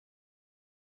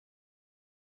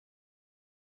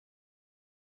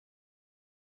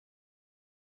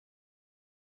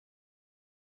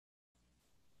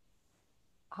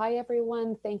Hi,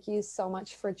 everyone. Thank you so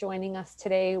much for joining us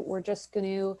today. We're just going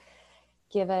to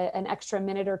give an extra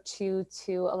minute or two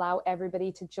to allow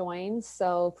everybody to join.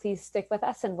 So please stick with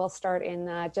us and we'll start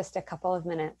in just a couple of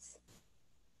minutes.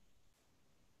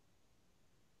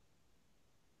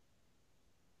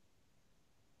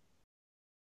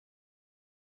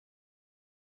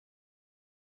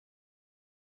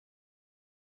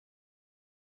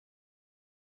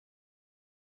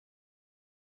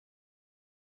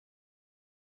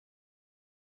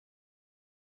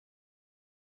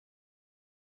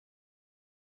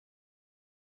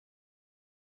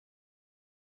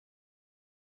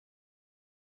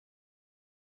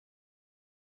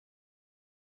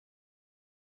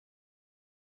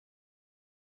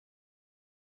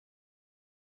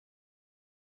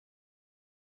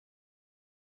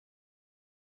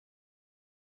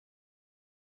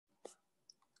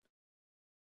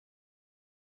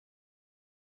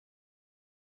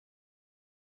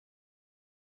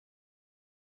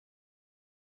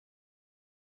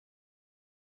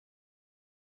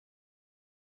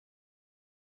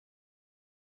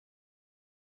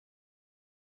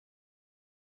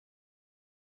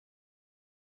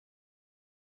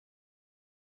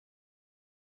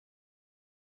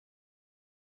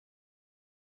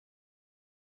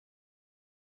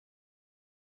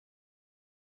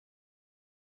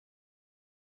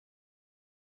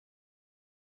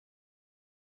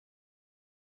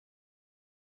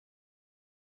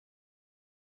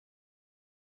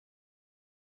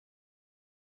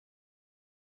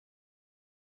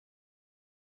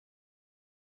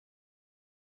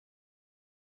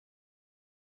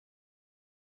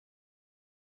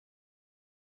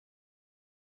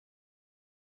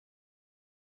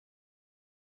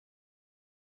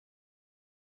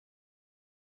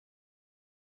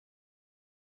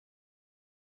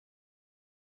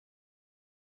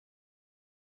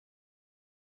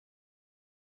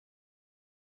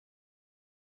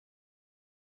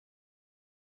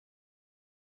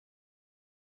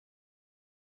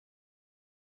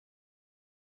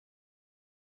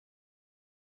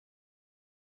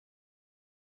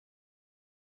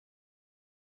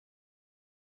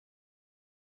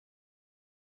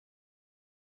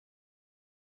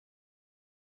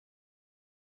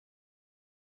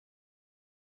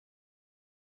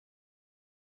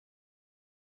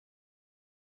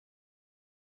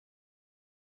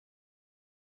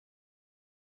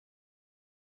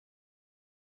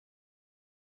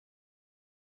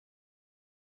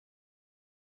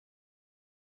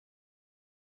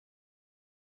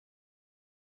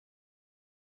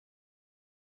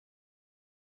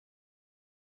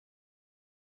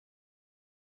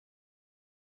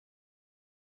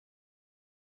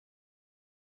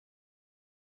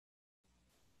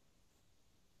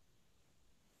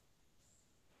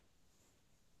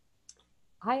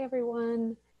 Hi,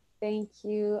 everyone. Thank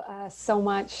you so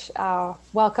much.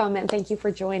 Welcome and thank you for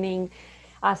joining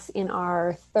us in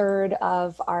our third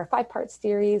of our 5-part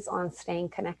series on staying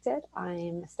connected.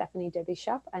 I'm Stephanie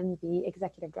Debuchep. I'm the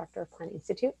Executive Director of Planet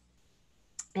Institute.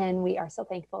 And we are so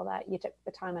thankful that you took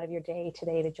the time out of your day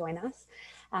today to join us,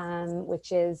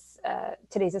 which is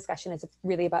today's discussion is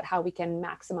really about how we can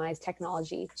maximize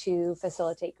technology to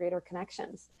facilitate greater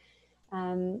connections.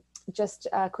 Just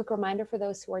a quick reminder for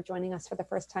those who are joining us for the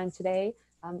first time today,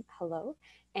 hello.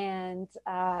 And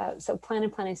so Plan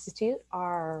and Plan Institute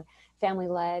are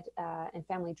family-led and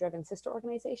family-driven sister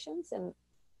organizations. And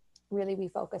really we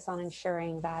focus on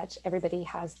ensuring that everybody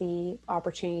has the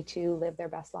opportunity to live their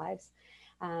best lives.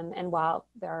 And while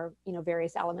there are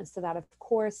various elements to that, of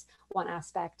course, one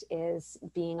aspect is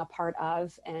being a part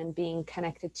of and being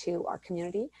connected to our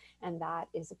community. And that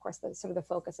is, of course, the sort of the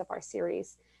focus of our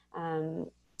series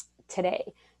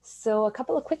today. So a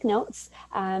couple of quick notes.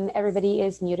 Everybody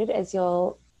is muted, as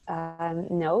you'll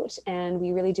note, and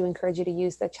we really do encourage you to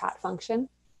use the chat function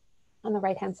on the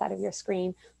right-hand side of your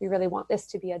screen. We really want this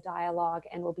to be a dialogue,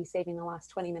 and we'll be saving the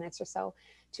last 20 minutes or so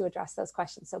to address those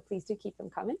questions. So please do keep them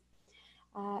coming.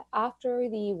 After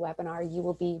the webinar, you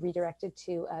will be redirected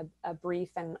to a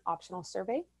brief and optional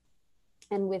survey.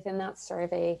 And within that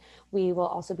survey, we will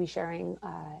also be sharing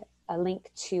a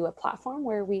link to a platform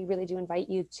where we really do invite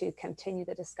you to continue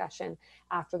the discussion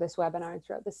after this webinar and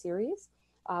throughout the series.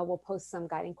 We'll post some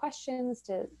guiding questions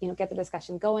to get the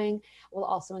discussion going. We'll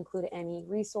also include any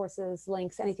resources,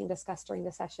 links, anything discussed during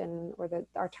the session or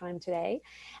our time today.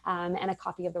 And a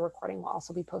copy of the recording will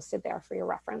also be posted there for your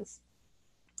reference.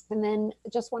 And then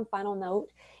just one final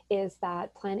note is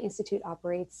that Plan Institute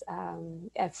operates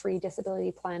a free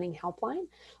disability planning helpline,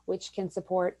 which can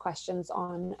support questions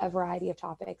on a variety of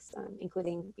topics,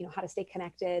 including how to stay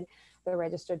connected, the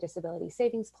registered disability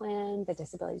savings plan, the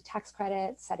disability tax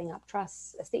credit, setting up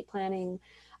trusts, estate planning,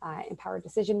 empowered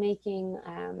decision making,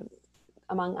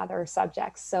 among other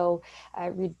subjects. So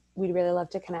we'd really love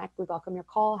to connect. We welcome your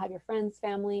call, have your friends,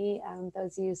 family,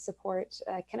 those you support,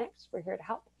 connect. We're here to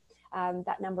help.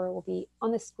 That number will be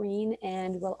on the screen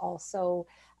and will also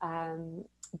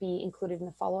be included in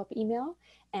the follow-up email.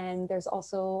 And there's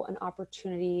also an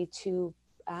opportunity to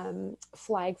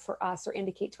flag for us or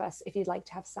indicate to us if you'd like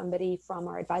to have somebody from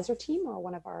our advisor team or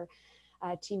one of our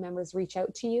team members reach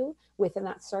out to you within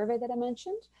that survey that I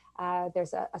mentioned.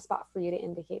 There's a spot for you to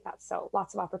indicate that. So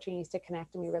lots of opportunities to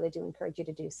connect, and we really do encourage you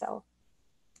to do so.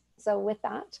 So with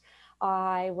that,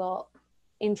 I will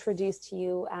introduce to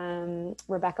you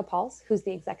Rebecca Pauls, who's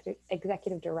the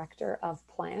executive director of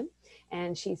Plan,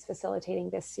 and she's facilitating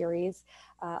this series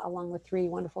along with three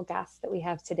wonderful guests that we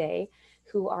have today,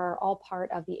 who are all part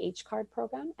of the H-Card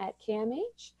program at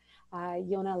KMH.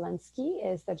 Yona Lenski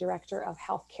is the director of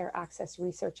Healthcare Access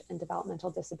Research and Developmental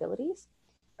Disabilities.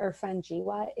 Irfan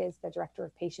Jiwa is the director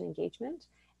of patient engagement,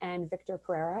 and Victor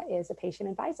Pereira is a patient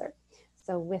advisor.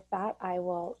 So with that, I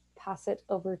will pass it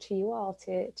over to you all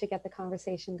to get the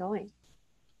conversation going.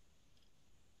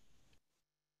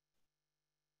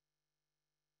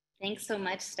 Thanks so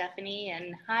much, Stephanie,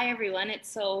 and hi everyone.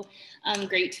 It's so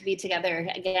great to be together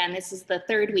again. This is the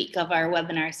third week of our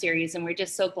webinar series, and we're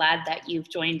just so glad that you've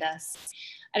joined us.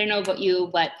 I don't know about you,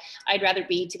 but I'd rather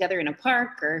be together in a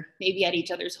park or maybe at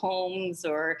each other's homes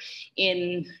or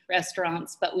in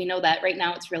restaurants. But we know that right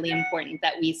now it's really important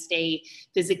that we stay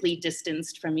physically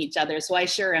distanced from each other. So I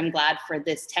sure am glad for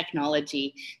this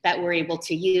technology that we're able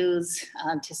to use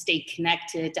to stay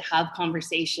connected, to have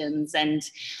conversations. And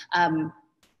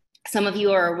some of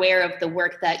you are aware of the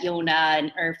work that Yona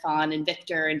and Irfan and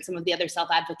Victor and some of the other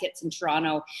self-advocates in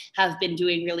Toronto have been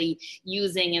doing, really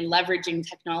using and leveraging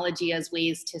technology as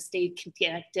ways to stay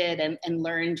connected and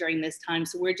learn during this time.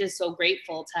 So we're just so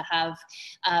grateful to have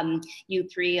you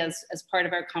three as part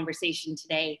of our conversation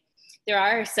today. There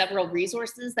are several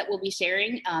resources that we'll be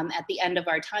sharing at the end of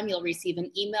our time. You'll receive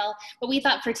an email, but we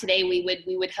thought for today we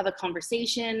would have a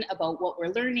conversation about what we're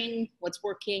learning, what's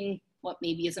working, what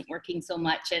maybe isn't working so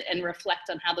much, and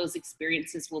reflect on how those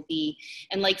experiences will be.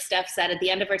 And like Steph said, at the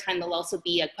end of our time, there'll also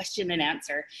be a question and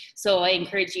answer. So I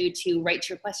encourage you to write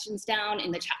your questions down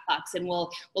in the chat box, and we'll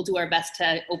do our best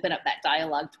to open up that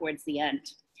dialogue towards the end.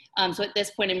 So at this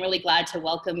point, I'm really glad to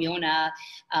welcome Yona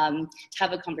to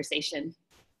have a conversation.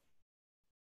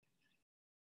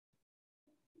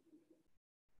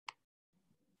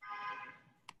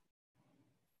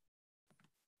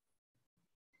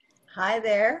 Hi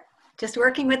there. Just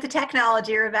working with the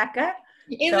technology, Rebecca.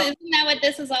 Isn't that what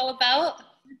this is all about?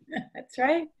 That's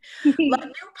right. Love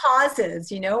new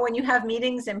pauses. You know, when you have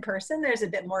meetings in person, there's a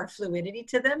bit more fluidity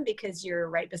to them because you're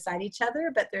right beside each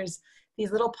other, but there's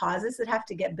these little pauses that have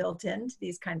to get built into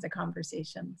these kinds of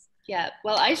conversations. Yeah,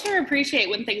 well, I sure appreciate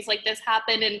when things like this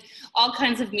happen in all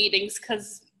kinds of meetings,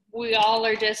 because we all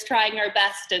are just trying our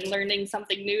best and learning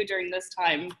something new during this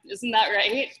time. Isn't that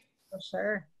right? For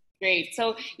sure. Great.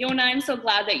 So, Yona, I'm so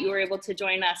glad that you were able to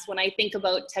join us. When I think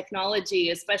about technology,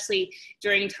 especially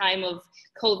during time of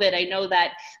COVID, I know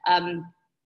that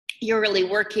you're really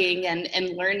working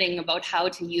and learning about how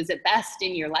to use it best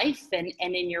in your life and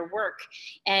in your work.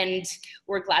 And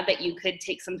we're glad that you could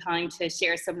take some time to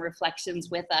share some reflections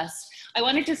with us. I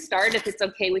wanted to start, if it's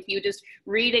okay with you, just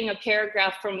reading a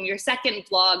paragraph from your second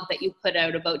blog that you put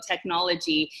out about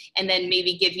technology, and then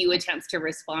maybe give you a chance to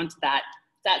respond to that.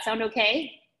 Does that sound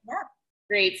okay? Yeah.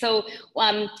 Great. So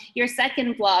your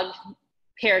second blog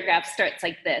paragraph starts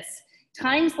like this.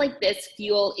 Times like this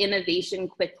fuel innovation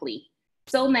quickly.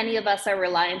 So many of us are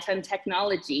reliant on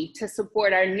technology to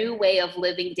support our new way of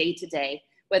living day to day,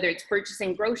 whether it's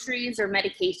purchasing groceries or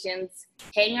medications,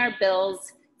 paying our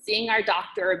bills, seeing our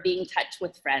doctor, or being in touch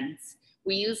with friends.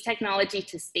 We use technology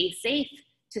to stay safe,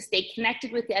 to stay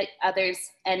connected with others,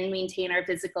 and maintain our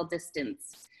physical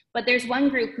distance. But there's one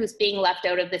group who's being left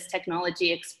out of this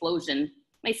technology explosion.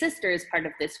 My sister is part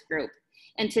of this group.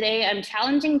 And today I'm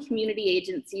challenging community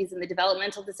agencies in the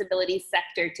developmental disabilities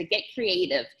sector to get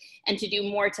creative and to do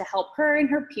more to help her and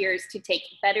her peers to take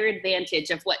better advantage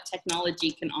of what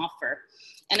technology can offer.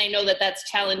 And I know that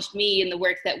that's challenged me in the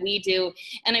work that we do.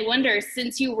 And I wonder,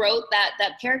 since you wrote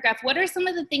that paragraph, what are some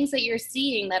of the things that you're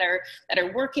seeing that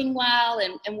are working well,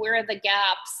 and where are the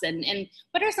gaps, and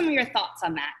what are some of your thoughts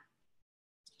on that?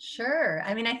 Sure.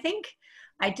 I mean, I think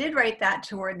I did write that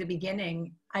toward the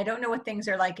beginning. I don't know what things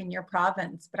are like in your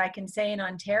province, but I can say in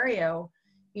Ontario,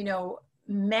 you know,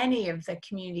 many of the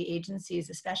community agencies,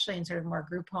 especially in sort of more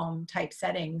group home type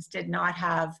settings, did not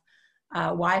have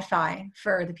Wi-Fi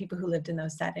for the people who lived in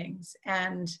those settings.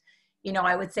 And, you know,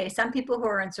 I would say some people who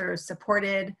are in sort of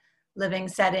supported living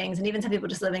settings, and even some people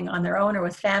just living on their own or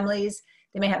with families,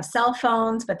 they may have cell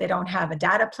phones, but they don't have a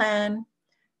data plan.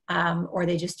 Or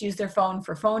they just use their phone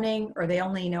for phoning, or they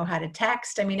only know how to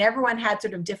text. I mean, everyone had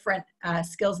sort of different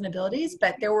skills and abilities,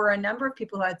 but there were a number of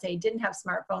people who I'd say didn't have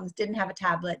smartphones, didn't have a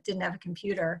tablet, didn't have a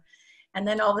computer. And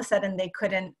then all of a sudden they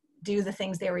couldn't do the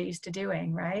things they were used to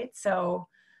doing, right? So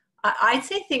I'd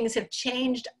say things have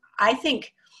changed. I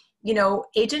think, you know,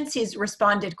 agencies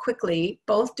responded quickly,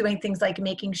 both doing things like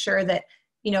making sure that,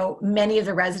 you know, many of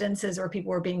the residences where people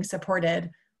were being supported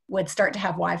would start to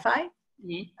have Wi-Fi.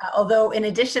 Although in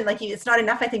addition, like it's not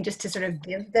enough, I think, just to sort of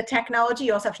give the technology,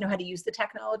 you also have to know how to use the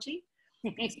technology.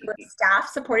 So staff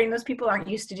supporting those people aren't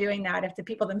used to doing that. If the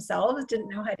people themselves didn't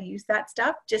know how to use that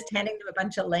stuff, just handing them a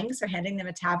bunch of links or handing them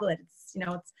a tablet, it's, you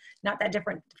know, it's not that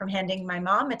different from handing my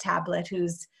mom a tablet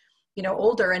who's, you know,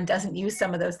 older and doesn't use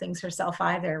some of those things herself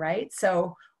either, right?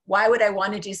 So why would I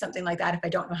want to do something like that if I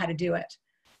don't know how to do it?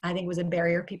 I think it was a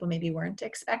barrier people maybe weren't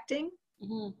expecting.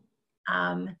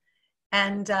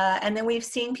 And then we've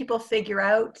seen people figure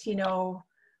out, you know,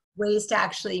 ways to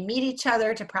actually meet each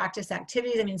other, to practice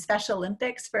activities. I mean, Special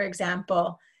Olympics, for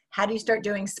example, how do you start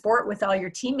doing sport with all your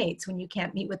teammates when you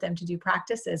can't meet with them to do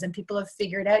practices? And people have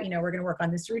figured out, you know, we're going to work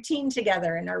on this routine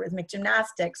together in our rhythmic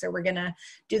gymnastics, or we're going to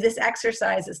do this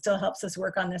exercise that still helps us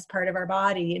work on this part of our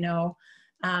body, you know.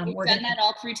 We've done that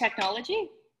all through technology?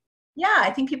 Yeah,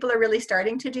 I think people are really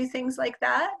starting to do things like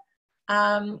that.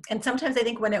 And sometimes I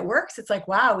think when it works, it's like,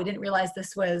 wow, we didn't realize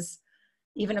this was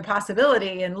even a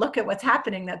possibility, and look at what's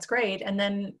happening. That's great. And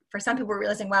then for some people, we're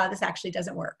realizing, wow, this actually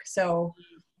doesn't work. So,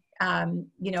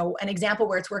 you know, an example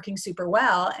where it's working super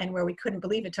well and where we couldn't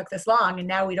believe it took this long and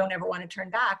now we don't ever want to turn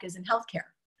back is in healthcare.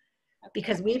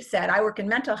 Because we've said, I work in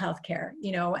mental health care,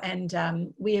 you know,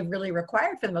 and we have really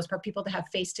required for the most part people to have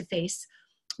face-to-face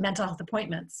mental health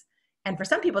appointments. And for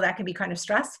some people that can be kind of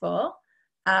stressful.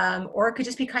 Or it could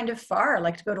just be kind of far,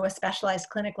 like to go to a specialized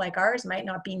clinic like ours might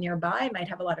not be nearby, might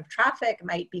have a lot of traffic,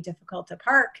 might be difficult to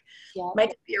park,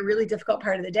 might be a really difficult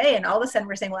part of the day. And all of a sudden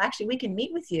we're saying, well, actually we can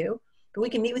meet with you, but we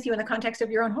can meet with you in the context of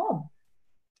your own home.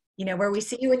 You know, where we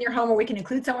see you in your home, or we can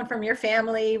include someone from your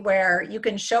family where you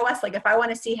can show us, like if I want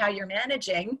to see how you're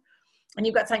managing and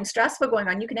you've got something stressful going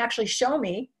on, you can actually show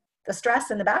me the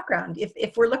stress in the background.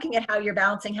 If we're looking at how you're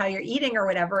balancing, how you're eating or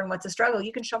whatever, and what's a struggle,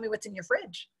 you can show me what's in your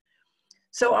fridge.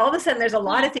 So all of a sudden there's a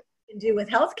lot of things you can do with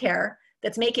healthcare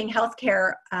that's making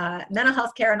healthcare, mental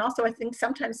health care, and also I think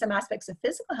sometimes some aspects of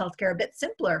physical healthcare a bit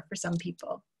simpler for some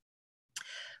people.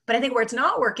 But I think where it's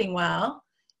not working well,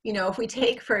 you know, if we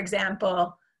take, for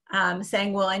example,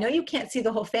 saying, well, I know you can't see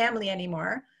the whole family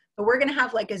anymore, but we're going to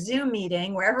have like a Zoom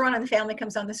meeting where everyone in the family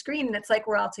comes on the screen and it's like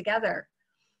we're all together.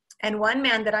 And one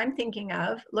man that I'm thinking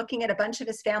of, looking at a bunch of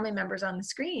his family members on the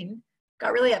screen,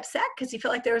 got really upset because he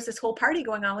felt like there was this whole party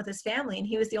going on with his family and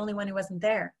he was the only one who wasn't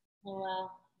there. Oh,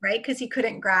 wow. Right? Because he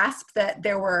couldn't grasp that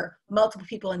there were multiple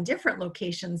people in different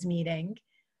locations meeting,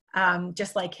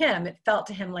 just like him. It felt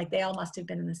to him like they all must have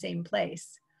been in the same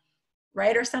place.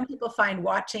 Right? Or some people find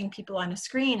watching people on a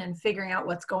screen and figuring out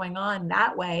what's going on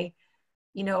that way,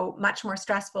 you know, much more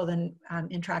stressful than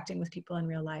interacting with people in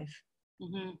real life.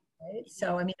 Right?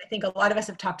 So, I mean, I think a lot of us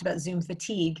have talked about Zoom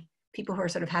fatigue, people who are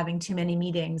sort of having too many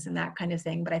meetings and that kind of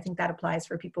thing. But I think that applies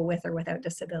for people with or without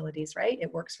disabilities, right?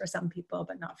 It works for some people,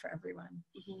 but not for everyone.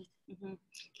 Can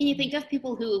you think of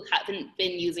people who haven't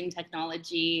been using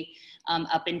technology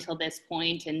up until this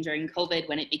point and during COVID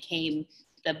when it became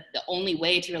the only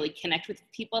way to really connect with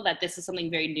people, that this is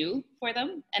something very new for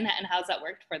them? And how's that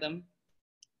worked for them?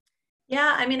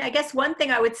 Yeah, I mean, I guess one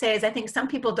thing I would say is I think some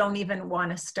people don't even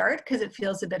want to start because it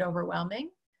feels a bit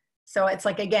overwhelming. So it's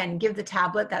like, again, give the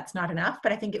tablet, that's not enough.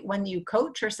 But I think when you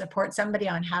coach or support somebody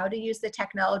on how to use the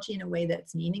technology in a way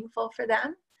that's meaningful for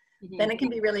them, then it can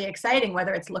be really exciting,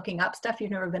 whether it's looking up stuff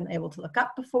you've never been able to look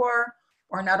up before,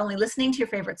 or not only listening to your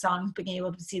favorite songs, but being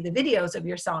able to see the videos of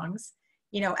your songs,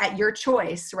 you know, at your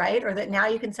choice, right? Or that now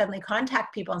you can suddenly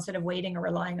contact people instead of waiting or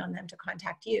relying on them to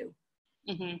contact you.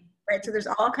 Right? So there's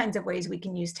all kinds of ways we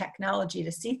can use technology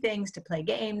to see things, to play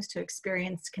games, to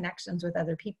experience connections with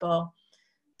other people.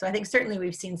 So I think certainly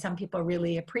we've seen some people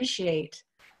really appreciate,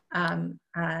 you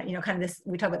know, kind of this,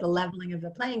 we talk about the leveling of the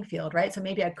playing field, right? So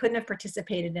maybe I couldn't have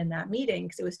participated in that meeting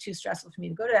because it was too stressful for me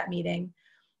to go to that meeting,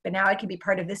 but now I can be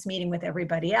part of this meeting with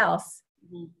everybody else.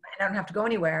 I don't have to go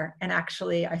anywhere. And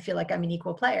actually, I feel like I'm an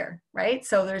equal player, right?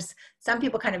 So there's some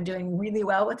people kind of doing really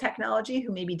well with technology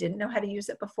who maybe didn't know how to use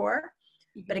it before.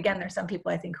 But again, there's some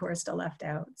people I think who are still left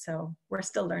out. So we're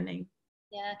still learning.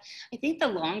 Yeah, I think the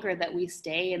longer that we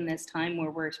stay in this time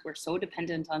where we're so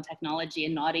dependent on technology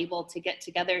and not able to get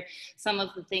together, some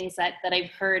of the things that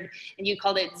I've heard, and you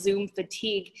called it Zoom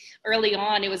fatigue. Early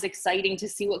on, it was exciting to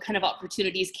see what kind of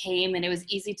opportunities came, and it was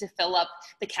easy to fill up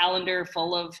the calendar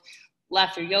full of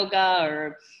laughter yoga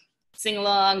or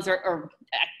sing-alongs or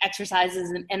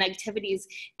exercises and activities.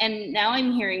 And now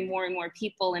I'm hearing more and more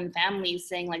people and families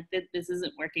saying like, this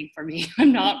isn't working for me.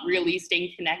 I'm not really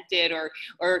staying connected,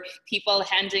 or people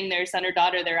handing their son or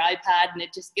daughter their iPad and it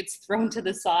just gets thrown to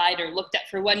the side or looked at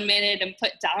for 1 minute and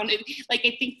put down. Like,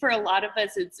 I think for a lot of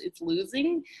us, it's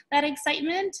losing that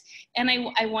excitement. And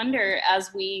I wonder,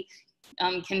 as we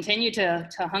continue to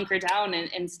hunker down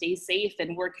and stay safe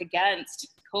and work against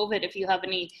COVID, if you have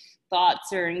any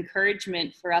thoughts or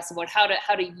encouragement for us about how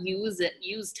to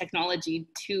use technology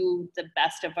to the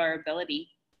best of our ability.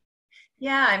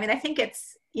 Yeah, I mean, I think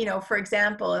it's, for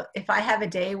example, if I have a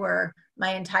day where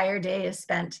my entire day is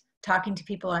spent talking to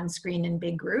people on screen in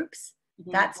big groups,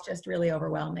 that's just really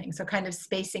overwhelming. So kind of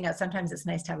spacing out, sometimes it's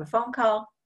nice to have a phone call.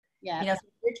 Yeah. If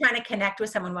you're trying to connect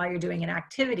with someone while you're doing an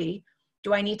activity,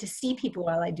 do I need to see people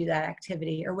while I do that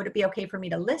activity? Or would it be okay for me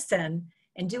to listen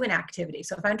and do an activity?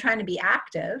 So if I'm trying to be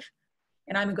active,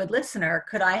 and I'm a good listener,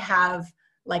 could I have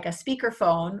like a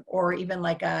speakerphone or even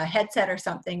like a headset or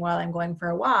something while I'm going for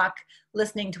a walk,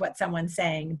 listening to what someone's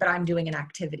saying, but I'm doing an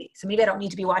activity? So maybe I don't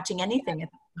need to be watching anything at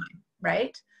that time,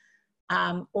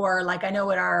 right? Or like I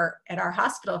know at our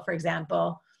hospital, for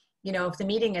example, if the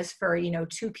meeting is for,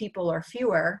 2 people or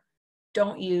fewer,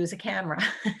 don't use a camera.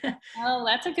 Oh,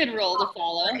 that's a good rule to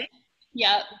follow. Right?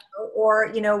 Yeah.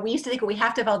 Or, we used to think we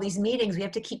have to have all these meetings, we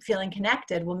have to keep feeling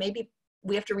connected. Well, maybe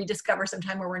we have to rediscover some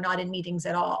time where we're not in meetings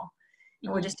at all.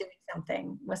 And we're just doing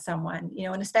something with someone,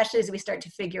 and especially as we start to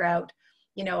figure out,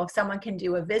 if someone can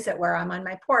do a visit where I'm on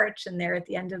my porch and they're at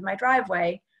the end of my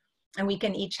driveway and we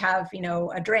can each have,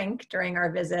 a drink during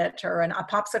our visit or a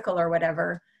popsicle or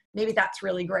whatever, maybe that's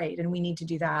really great. And we need to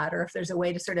do that. Or if there's a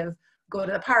way to sort of go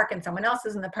to the park and someone else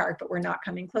is in the park, but we're not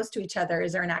coming close to each other,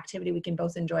 is there an activity we can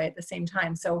both enjoy at the same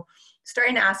time? So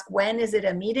starting to ask, when is it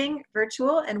a meeting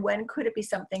virtual and when could it be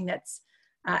something that's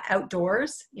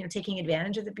outdoors, taking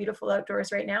advantage of the beautiful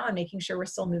outdoors right now and making sure we're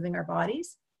still moving our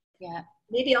bodies. Yeah.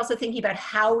 Maybe also thinking about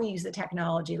how we use the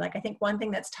technology. Like I think one thing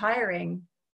that's tiring,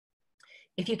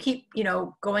 if you keep,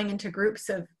 going into groups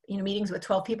of, meetings with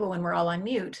 12 people when we're all on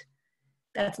mute,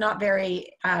 that's not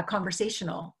very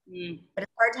conversational. But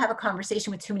it's hard to have a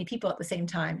conversation with too many people at the same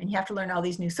time. And you have to learn all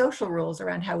these new social rules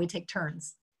around how we take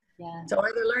turns. Yeah. So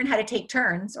either learn how to take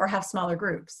turns or have smaller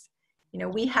groups.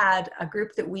 We had a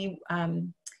group that we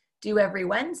do every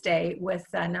Wednesday with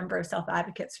a number of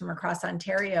self-advocates from across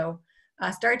Ontario,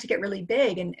 started to get really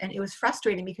big. And it was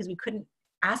frustrating because we couldn't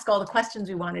ask all the questions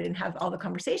we wanted and have all the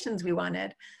conversations we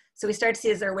wanted. So we started to see,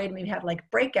 is there a way to maybe have like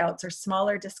breakouts or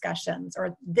smaller discussions,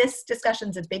 or this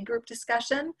discussion's a big group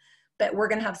discussion, but we're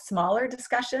going to have smaller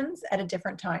discussions at a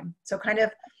different time. So kind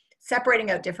of separating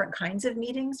out different kinds of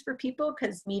meetings for people,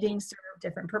 because meetings serve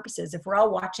different purposes. If we're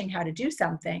all watching how to do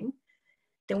something,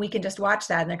 then we can just watch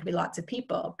that and there could be lots of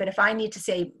people. But if I need to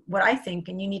say what I think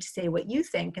and you need to say what you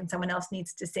think and someone else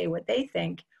needs to say what they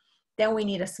think, then we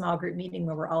need a small group meeting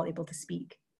where we're all able to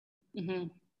speak.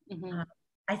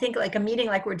 I think like a meeting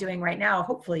like we're doing right now,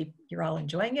 hopefully you're all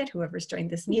enjoying it, whoever's joined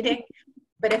this meeting.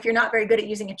 But if you're not very good at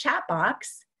using a chat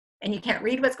box and you can't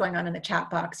read what's going on in the chat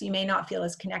box, you may not feel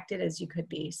as connected as you could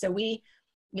be. So we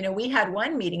had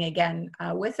one meeting again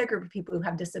with a group of people who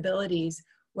have disabilities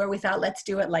where we thought, let's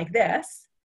do it like this,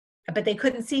 but they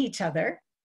couldn't see each other.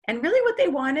 And really what they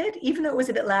wanted, even though it was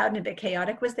a bit loud and a bit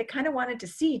chaotic, was they kind of wanted to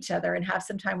see each other and have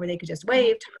some time where they could just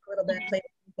wave, talk a little bit, play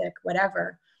music,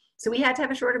 whatever. So we had to have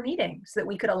a shorter meeting so that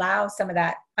we could allow some of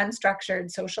that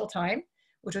unstructured social time,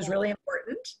 which was really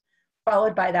important,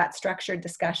 followed by that structured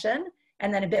discussion,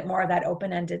 and then a bit more of that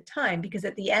open-ended time, because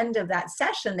at the end of that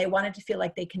session, they wanted to feel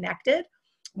like they connected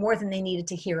more than they needed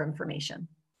to hear information.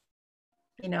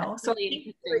 So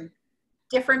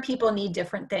different people need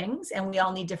different things, and we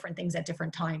all need different things at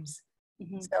different times.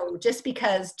 So just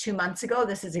because 2 months ago,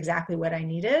 this is exactly what I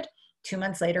needed, 2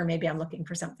 months later, maybe I'm looking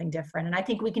for something different. And I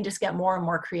think we can just get more and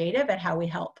more creative at how we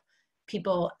help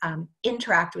people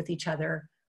interact with each other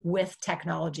with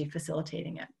technology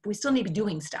facilitating it. We still need to be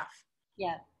doing stuff.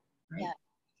 Yeah. Right? Yeah.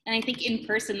 And I think in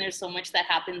person, there's so much that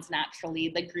happens naturally,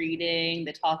 the greeting,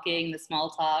 the talking, the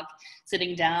small talk,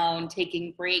 sitting down,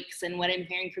 taking breaks. And what I'm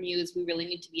hearing from you is we really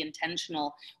need to be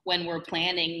intentional when we're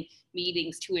planning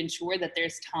meetings to ensure that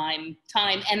there's time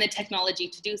and the technology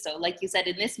to do so. Like you said,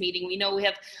 in this meeting, we know we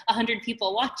have 100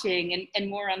 people watching and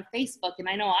more on Facebook. And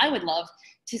I know I would love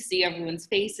to see everyone's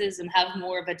faces and have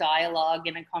more of a dialogue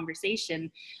and a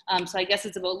conversation. So I guess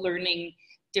it's about learning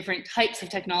different types of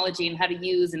technology and how to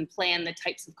use and plan the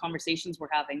types of conversations we're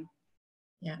having.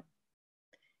 Yeah.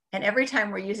 And every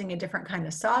time we're using a different kind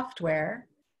of software,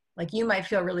 like you might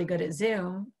feel really good at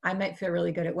Zoom, I might feel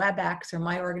really good at WebEx, or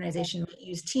my organization might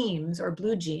use Teams or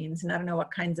BlueJeans, and I don't know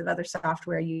what kinds of other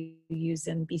software you use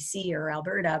in BC or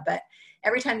Alberta, but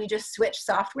every time you just switch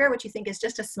software, which you think is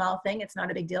just a small thing, it's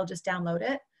not a big deal, just download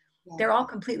it, Yeah. They're all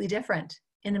completely different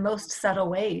in the most subtle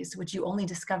ways, which you only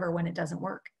discover when it doesn't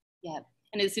work. Yeah.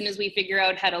 And as soon as we figure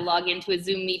out how to log into a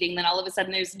Zoom meeting, then all of a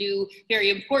sudden there's new, very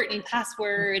important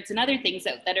passwords and other things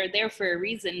that are there for a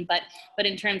reason. But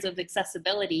in terms of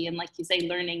accessibility and, like you say,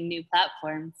 learning new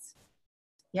platforms.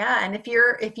 Yeah, and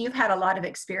if you've had a lot of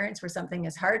experience where something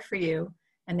is hard for you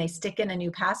and they stick in a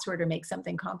new password or make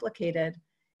something complicated,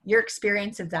 your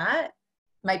experience of that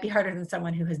might be harder than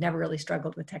someone who has never really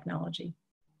struggled with technology.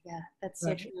 Yeah, that's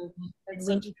so true. That's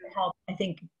so true. To help, I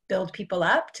think, build people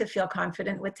up to feel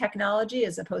confident with technology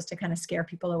as opposed to kind of scare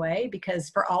people away. Because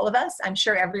for all of us, I'm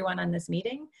sure everyone on this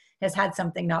meeting has had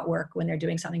something not work when they're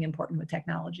doing something important with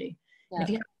technology. Yeah. And if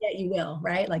you haven't yet, you will,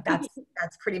 right? Like that's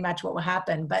pretty much what will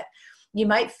happen. But you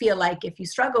might feel like if you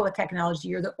struggle with technology,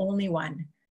 you're the only one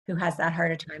who has that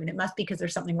harder time. And it must be because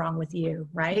there's something wrong with you,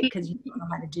 right? Because you don't know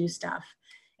how to do stuff.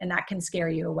 And that can scare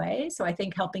you away. So I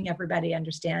think helping everybody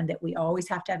understand that we always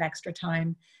have to have extra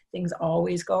time. Things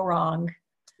always go wrong.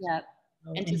 Yeah.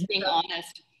 And just being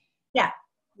honest. Yeah.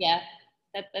 Yeah.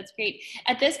 That's great.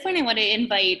 At this point, I want to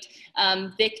invite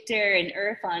Victor and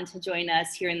Irfan to join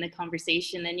us here in the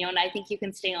conversation. And Yona, I think you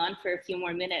can stay on for a few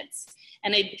more minutes.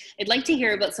 And I'd like to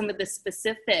hear about some of the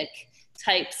specific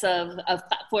types of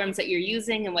platforms that you're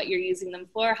using and what you're using them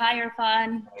for. Hi,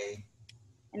 Irfan. Hey.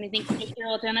 And I think Victor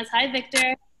will join us. Hi,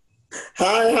 Victor.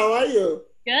 Hi, how are you?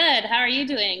 Good. How are you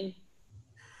doing?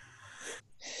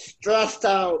 Stressed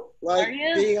out. Like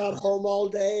being at home all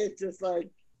day, it's just like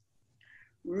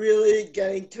really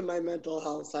getting to my mental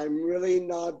health. I'm really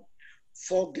not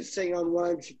focusing on what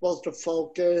I'm supposed to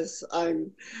focus.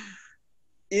 When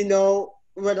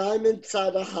I'm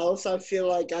inside the house, I feel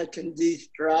like I can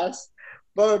de-stress.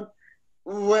 But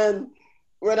when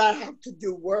I have to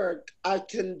do work, I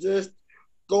can just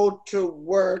go to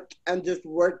work and just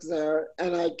work there,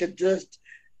 and I could just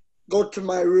go to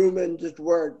my room and just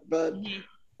work. But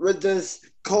with this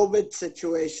COVID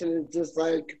situation, it's just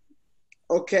like,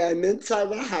 okay, I'm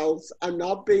inside the house, I'm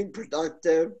not being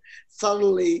productive.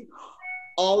 Suddenly,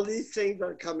 all these things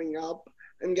are coming up.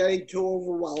 I'm getting too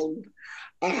overwhelmed.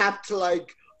 I have to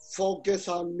focus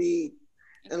on me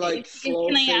and slow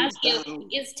Can I things ask down.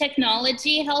 You, is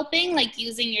technology helping, like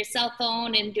using your cell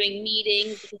phone and doing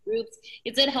meetings and groups?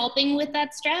 Is it helping with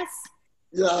that stress?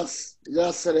 Yes,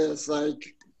 it is.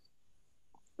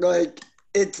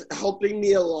 It's helping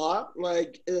me a lot.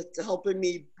 It's helping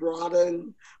me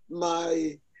broaden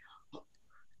my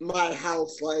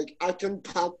house. I can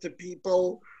talk to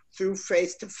people through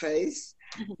face-to-face,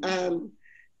 and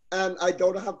I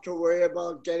don't have to worry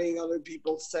about getting other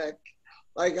people sick.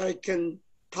 I can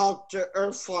talk to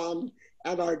Irfan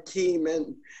and our team,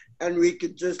 and we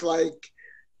could just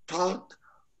talk,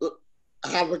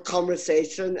 have a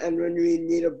conversation, and when we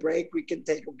need a break, we can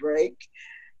take a break.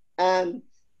 And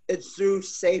it's through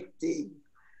safety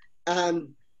and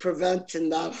prevention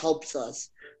that helps us.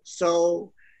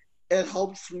 So it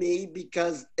helps me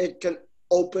because it can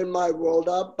open my world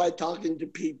up by talking to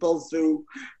people through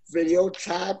video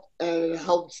chat, and it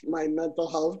helps my mental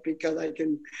health because I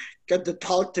can get to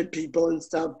talk to people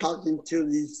instead of talking to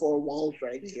these four walls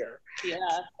right here. Yeah.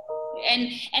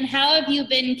 And how have you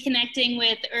been connecting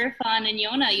with Irfan and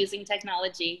Yona using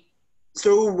technology?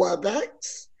 Through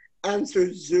WebEx and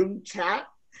through Zoom chat,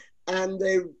 and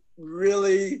they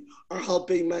really are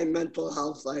helping my mental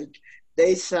health.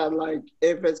 They said,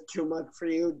 if it's too much for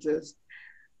you, just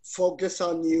focus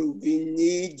on you. We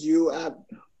need you at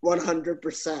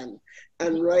 100%.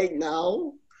 And right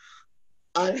now,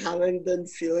 I haven't been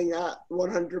feeling at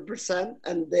 100%,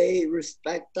 and they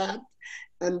respect that.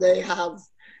 And they have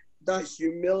the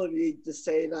humility to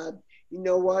say that, you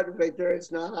know what, Victor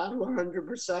is not at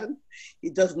 100%. He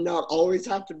does not always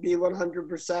have to be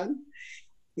 100%.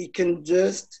 He can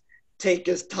just take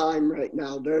his time right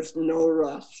now. There's no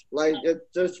rush. It's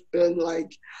just been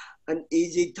an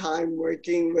easy time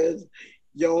working with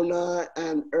Yona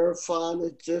and Irfan.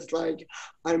 It's just like,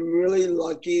 I'm really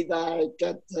lucky that I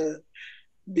get to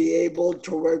be able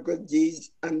to work with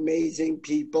these amazing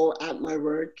people at my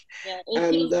work. Yeah, it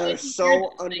And feels they're good to hear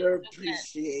so those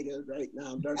things, underappreciated right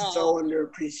now. They're so doesn't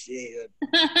underappreciated.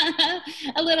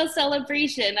 it? A little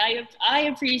celebration. I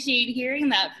appreciate hearing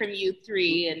that from you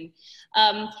three,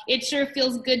 and it sure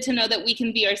feels good to know that we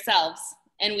can be ourselves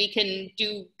and we can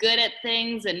do good at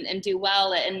things and do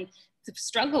well and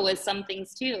struggle with some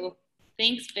things too.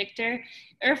 Thanks, Victor.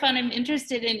 Irfan, I'm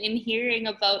interested in hearing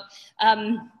about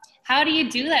how do you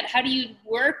do that? How do you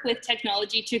work with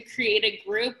technology to create a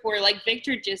group where, like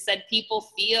Victor just said, people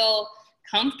feel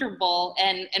comfortable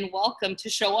and welcome to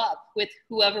show up with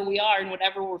whoever we are and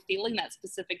whatever we're feeling that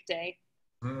specific day?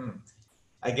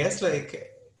 I guess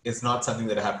like it's not something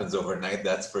that happens overnight,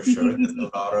 that's for sure. There's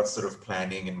a lot of sort of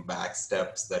planning and back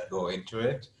steps that go into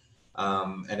it.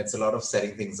 And it's a lot of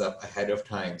setting things up ahead of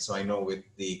time. So I know with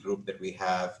the group that we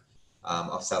have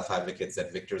of self-advocates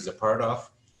that Victor's a part of,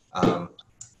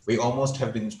 we almost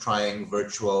have been trying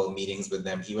virtual meetings with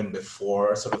them even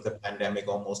before sort of the pandemic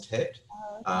almost hit.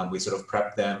 We sort of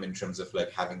prepped them in terms of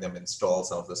like having them install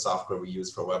some of the software we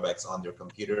use for WebEx on their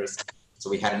computers. So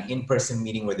we had an in-person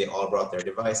meeting where they all brought their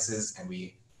devices and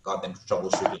we got them to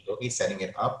troubleshoot remotely, setting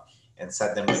it up and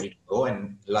set them ready to go.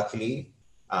 And luckily,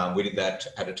 we did that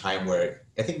at a time where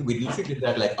I think we literally did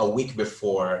that like a week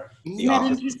before the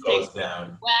office closed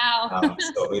down. Wow.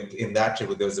 So in that, there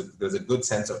was a good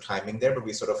sense of timing there, but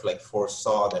we sort of like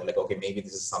foresaw that like, okay, maybe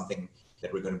this is something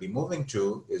that we're going to be moving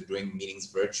to, is doing meetings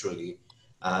virtually.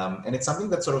 And it's something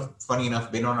that's sort of, funny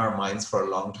enough, been on our minds for a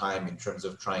long time in terms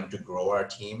of trying to grow our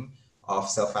team of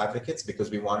self-advocates, because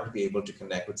we wanted to be able to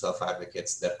connect with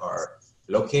self-advocates that are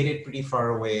located pretty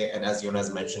far away. And as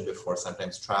Jonas mentioned before,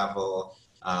 sometimes travel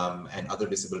and other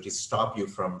disabilities stop you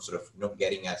from sort of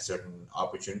getting at certain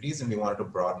opportunities, and we wanted to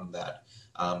broaden that.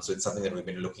 So it's something that we've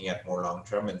been looking at more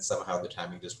long-term, and somehow the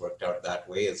timing just worked out that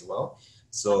way as well.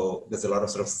 So there's a lot of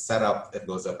sort of setup that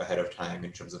goes up ahead of time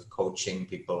in terms of coaching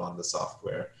people on the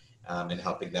software and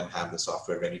helping them have the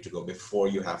software ready to go before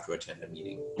you have to attend a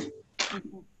meeting.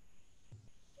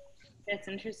 That's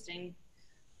interesting.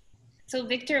 So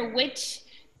Victor, which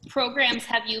programs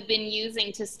have you been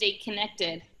using to stay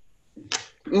connected?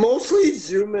 Mostly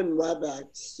Zoom and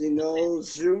WebEx,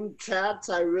 Zoom chats.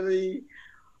 I really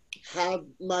have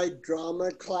my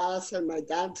drama class and my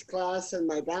dance class and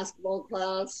my basketball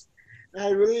class. And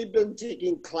I've really been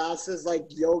taking classes like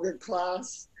yoga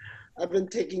class. I've been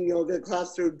taking yoga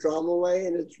class through DramaWay,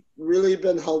 and it's really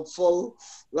been helpful,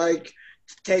 like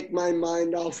to take my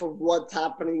mind off of what's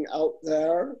happening out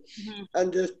there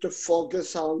and just to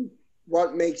focus on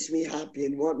what makes me happy.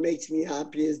 And what makes me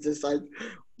happy is just like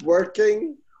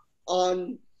working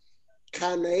on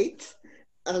Cam 8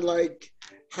 and like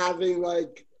having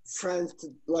like friends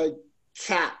to like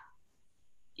chat.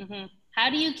 How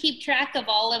do you keep track of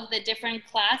all of the different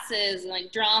classes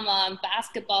like drama and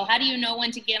basketball? How do you know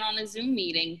when to get on a Zoom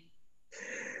meeting?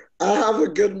 I have a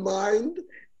good mind,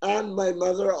 and my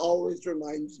mother always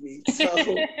reminds me. So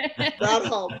that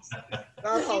helps.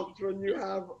 That helps when you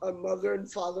have a mother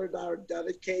and father that are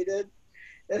dedicated.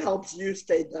 It helps you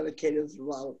stay dedicated as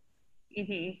well.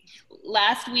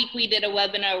 Last week we did a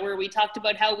webinar where we talked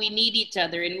about how we need each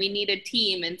other and we need a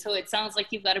team. And so it sounds like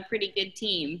you've got a pretty good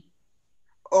team.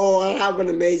 Oh, I have an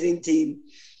amazing team.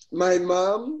 My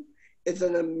mom is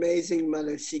an amazing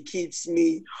mother. She keeps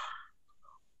me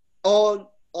on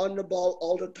the ball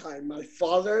all the time. My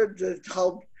father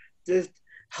just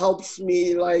helps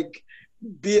me like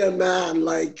be a man,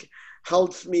 like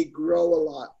helps me grow a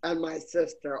lot. And my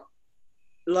sister,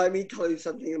 let me tell you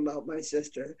something about my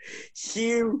sister.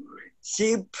 She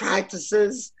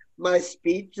practices my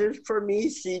speeches for me.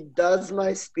 She does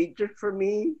my speeches for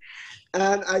me.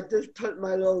 And I just put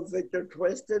my little Victor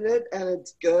twist in it, and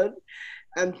it's good.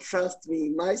 And trust me,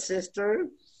 my sister,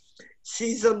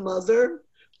 she's a mother,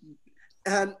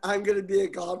 and I'm going to be a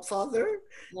godfather.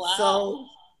 Wow.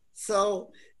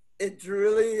 So it's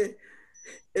really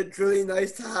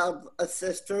nice to have a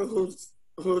sister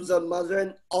who's a mother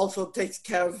and also takes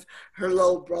care of her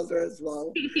little brother as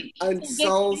well. I'm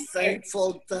so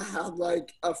thankful to have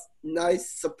like a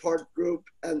nice support group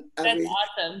and everything. That's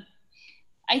awesome.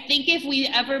 I think if we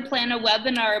ever plan a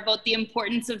webinar about the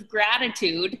importance of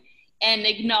gratitude and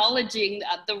acknowledging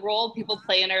the role people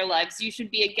play in our lives, you should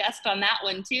be a guest on that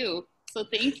one too. So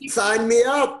thank you. Sign me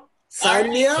up. Sign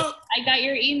me up. I got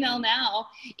your email now.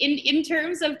 In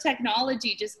terms of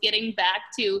technology, just getting back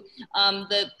to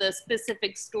the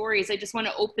specific stories, I just want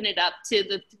to open it up to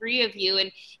the three of you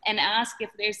and ask if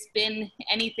there's been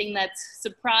anything that's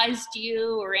surprised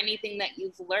you or anything that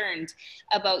you've learned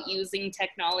about using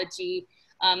technology,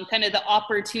 kind of the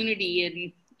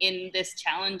opportunity in this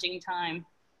challenging time.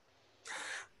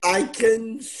 I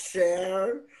can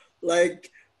share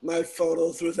like my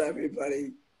photos with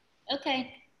everybody.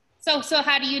 Okay. So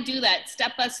how do you do that?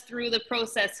 Step us through the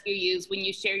process you use when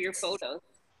you share your photos.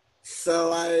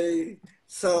 So I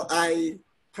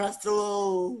press the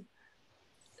little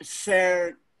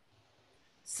share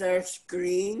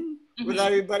screen with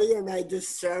everybody, and I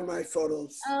just share my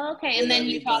photos. Oh, okay. And then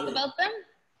you talk about them?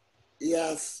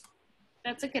 Yes.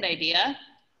 That's a good idea.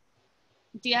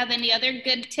 Do you have any other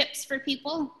good tips for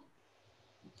people?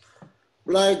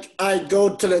 Like I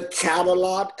go to the chat a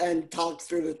lot and talk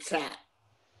through the chat.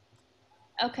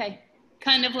 Okay.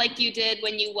 Kind of like you did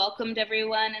when you welcomed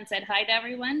everyone and said hi to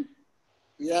everyone?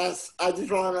 Yes, I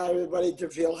just want everybody to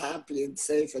feel happy and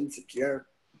safe and secure.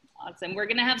 Awesome. We're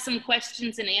going to have some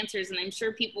questions and answers, and I'm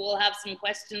sure people will have some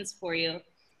questions for you.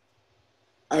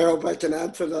 I hope I can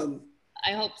answer them.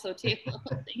 I hope so too.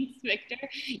 Thanks, Victor.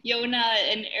 Yona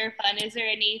and Irfan, is there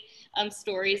any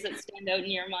stories that stand out in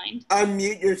your mind?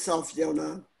 Unmute yourself,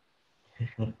 Yona.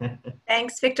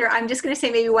 Thanks, Victor. I'm just going to say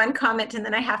maybe one comment and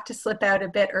then I have to slip out a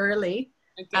bit early.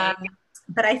 Okay.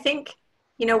 But I think,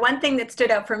 you know, one thing that stood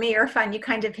out for me, Irfan, you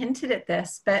kind of hinted at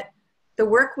this, but the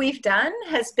work we've done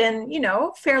has been, you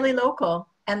know, fairly local.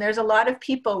 And there's a lot of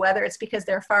people, whether it's because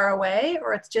they're far away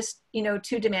or it's just, you know,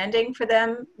 too demanding for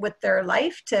them with their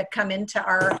life to come into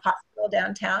our hospital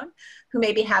downtown, who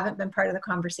maybe haven't been part of the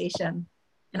conversation.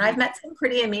 And I've met some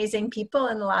pretty amazing people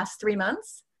in the last 3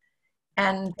 months.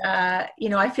 And, you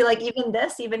know, I feel like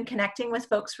even connecting with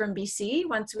folks from BC,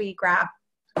 once we grasp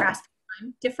the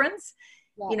time difference,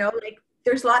 you know, like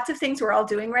there's lots of things we're all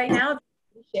doing right now,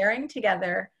 sharing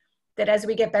together, that as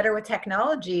we get better with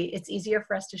technology, it's easier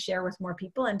for us to share with more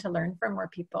people and to learn from more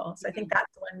people. So I think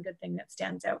that's one good thing that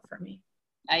stands out for me.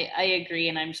 I agree.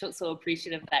 And I'm so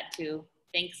appreciative of that too.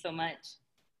 Thanks so much.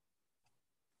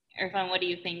 Irfan, what do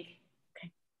you think?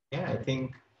 Okay. Yeah,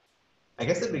 I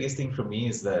guess the biggest thing for me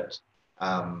is that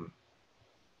well,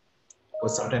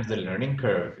 sometimes the learning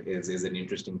curve is an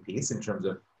interesting piece in terms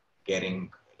of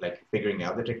figuring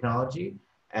out the technology,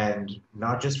 and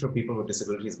not just for people with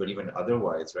disabilities, but even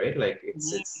otherwise, right? Like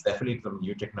it's definitely some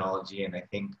new technology, and I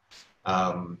think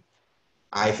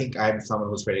I'm someone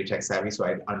who's fairly tech savvy, so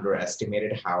I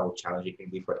underestimated how challenging it can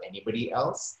be for anybody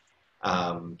else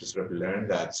to sort of learn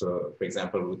that. So, for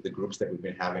example, with the groups that we've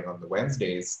been having on the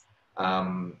Wednesdays,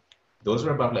 those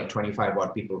were about like 25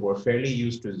 odd people who are fairly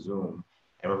used to Zoom.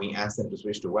 And when we asked them to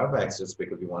switch to WebEx, just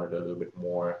because we wanted a little bit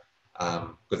more,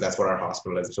 because that's what our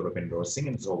hospital is sort of endorsing,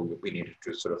 and so we needed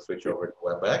to sort of switch over to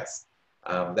WebEx.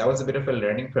 That was a bit of a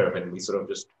learning curve, and we sort of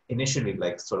just initially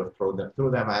like sort of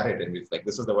threw them at it, and we like,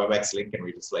 this was the WebEx link, and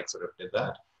we just like sort of did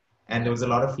that. And there was a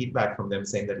lot of feedback from them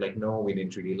saying that like, no, we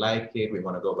didn't really like it. We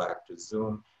want to go back to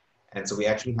Zoom. And so we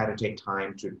actually had to take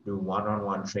time to do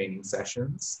one-on-one training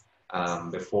sessions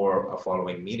before a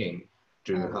following meeting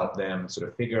to help them sort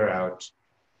of figure out,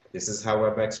 this is how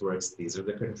WebEx works, these are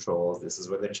the controls, this is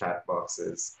where the chat box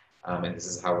is, and this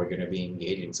is how we're going to be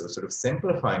engaging. So sort of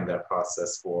simplifying that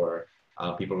process for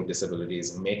people with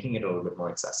disabilities and making it a little bit more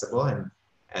accessible.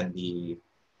 And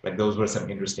those were some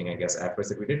interesting, I guess, efforts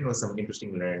that we did, with some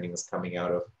interesting learnings coming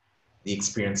out of the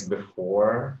experience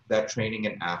before that training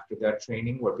and after that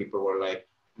training, where people were like,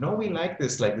 no, we like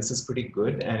this, like this is pretty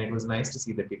good. And it was nice to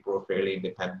see that people were fairly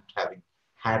independent, having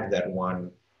had that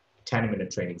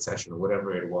 10-minute training session or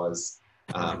whatever it was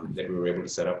that we were able to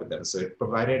set up with them. So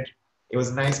it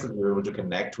was nice because we were able to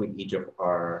connect with each of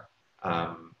our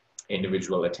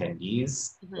individual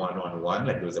attendees one-on-one.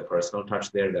 Like there was a personal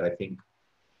touch there that I think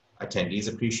attendees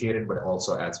appreciated, but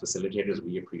also as facilitators,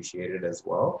 we appreciated as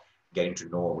well, getting to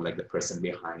know like the person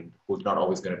behind, who's not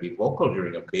always going to be vocal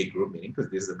during a big group meeting, because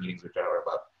these are meetings which are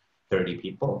about 30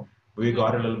 people. We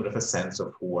got a little bit of a sense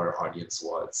of who our audience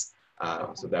was.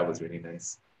 So that was really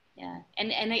nice. Yeah,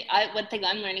 and one thing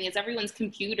I'm learning is everyone's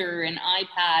computer and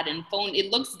iPad and phone, it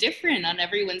looks different on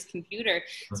everyone's computer.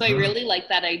 So I really like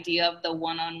that idea of the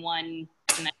one-on-one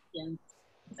connection.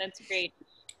 That's great.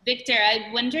 Victor,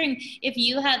 I'm wondering if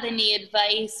you have any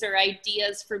advice or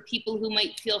ideas for people who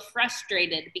might feel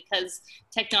frustrated because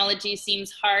technology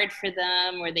seems hard for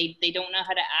them, or they don't know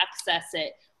how to access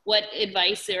it. What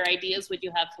advice or ideas would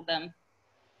you have for them?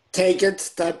 Take it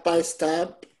step by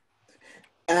step,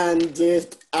 and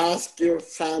just ask your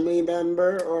family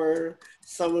member or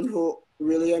someone who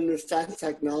really understands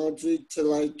technology to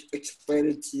like explain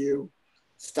it to you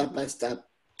step by step.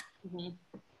 Mm-hmm.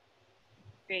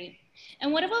 Great.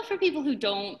 And what about for people who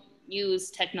don't use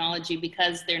technology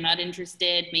because they're not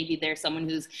interested? Maybe they're someone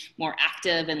who's more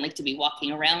active and like to be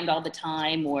walking around all the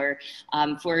time, or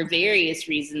for various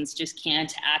reasons just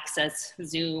can't access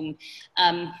Zoom.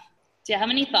 Do you have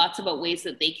any thoughts about ways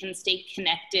that they can stay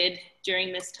connected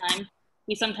during this time?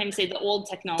 We sometimes say the old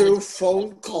technology. Through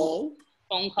phone call.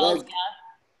 Phone calls, like,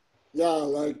 yeah,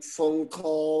 like phone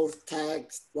calls,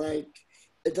 text, like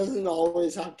it doesn't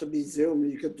always have to be Zoom.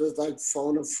 You could just like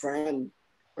phone a friend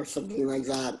or something like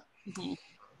that. Mm-hmm.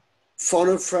 Phone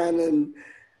a friend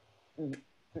and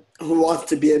who wants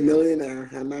to be a millionaire,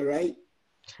 am I right?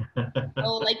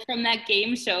 Oh, like from that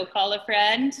game show, Call a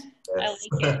Friend? Yes.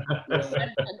 I like it.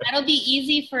 That'll be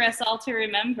easy for us all to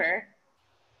remember.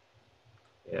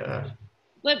 Yeah.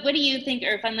 What do you think,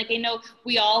 Irfan? Like, I know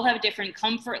we all have different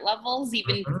comfort levels,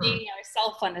 even seeing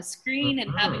ourselves on a screen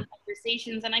and having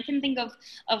conversations. And I can think of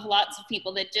lots of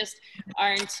people that just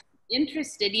aren't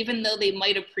interested, even though they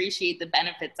might appreciate the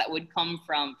benefits that would come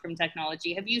from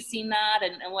technology. Have you seen that?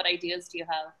 And what ideas do you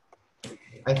have?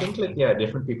 I think like, yeah,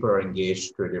 different people are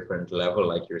engaged to a different level,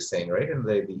 like you're saying, right? And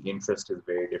the interest is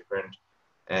very different.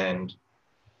 And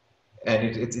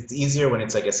it's easier when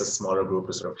it's, I guess, a smaller group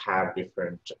to sort of have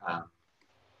different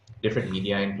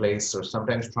media in place, or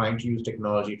sometimes trying to use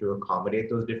technology to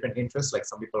accommodate those different interests. Like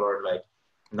some people are like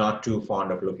not too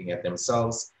fond of looking at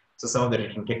themselves. So some of the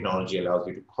different technology allows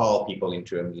you to call people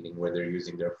into a meeting where they're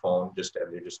using their phone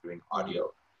and they're just doing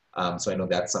audio. So I know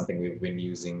that's something we've been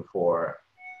using for,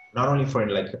 not only for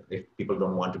like if people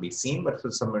don't want to be seen, but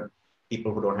for some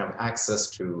people who don't have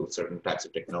access to certain types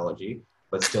of technology,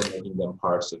 but still making them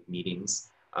parts of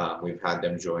meetings. We've had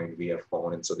them join via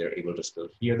phone, and so they're able to still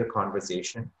hear the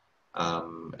conversation.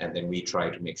 And then we try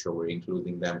to make sure we're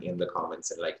including them in the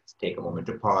comments and like take a moment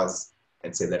to pause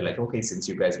and say that like, okay, since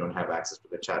you guys don't have access to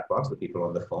the chat box, the people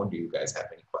on the phone, do you guys have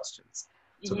any questions?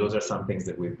 So those are some things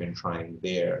that we've been trying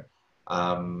there.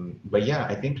 But yeah,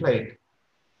 I think like,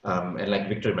 and like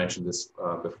Victor mentioned this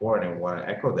before, and I want to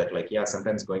echo that, like, yeah,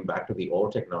 sometimes going back to the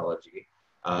old technology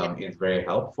is very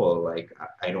helpful. Like,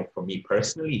 I know for me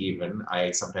personally, even,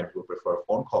 I sometimes would prefer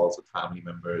phone calls with family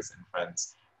members and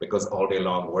friends, because all day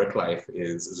long work life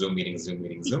is Zoom meeting, Zoom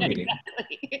meeting, Zoom meeting.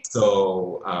 Exactly.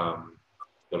 So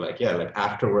like, yeah, like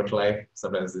after work life,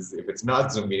 sometimes if it's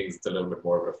not Zoom meetings, it's a little bit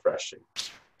more refreshing.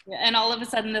 Yeah, and all of a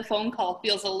sudden the phone call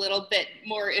feels a little bit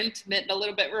more intimate and a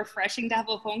little bit refreshing to have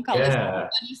a phone call. Yeah. Is there a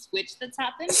funny switch that's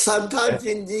happened? Sometimes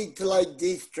you need to like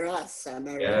de-stress, am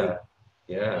I right?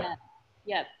 Yeah,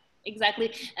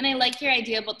 exactly. And I like your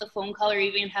idea about the phone call or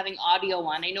even having audio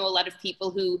on. I know a lot of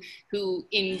people who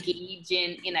engage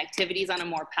in activities on a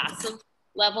more passive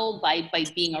level by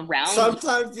being around.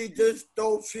 Sometimes you just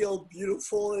don't feel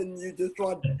beautiful and you just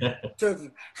want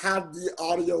to have the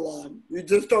audio on. You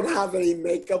just don't have any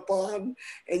makeup on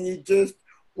and you just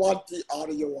want the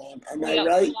audio on. Am I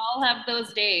right? We all have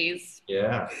those days.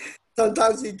 Yeah.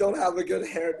 Sometimes you don't have a good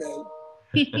hair day.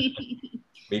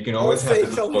 You can always have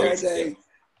facial hair day.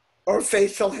 Or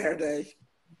facial hair day.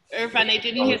 Irfan, I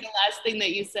didn't hear the last thing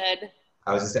that you said.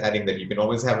 I was just adding that you can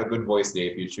always have a good voice day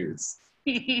if you choose.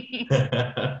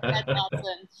 That's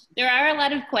awesome. There are a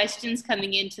lot of questions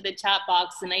coming into the chat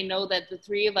box, and I know that the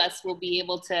three of us will be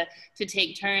able to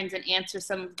take turns and answer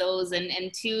some of those.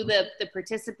 And to the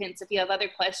participants, if you have other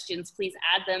questions, please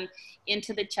add them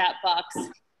into the chat box.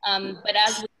 But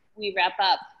as we wrap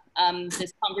up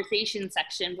this conversation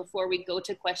section before we go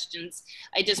to questions,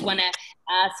 I just want to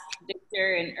ask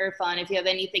Victor and Irfan if you have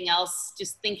anything else,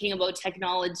 just thinking about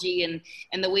technology and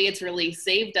the way it's really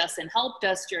saved us and helped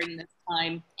us during this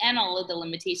time and all of the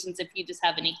limitations, if you just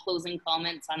have any closing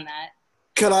comments on that.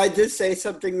 Could I just say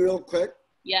something real quick?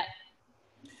 Yeah.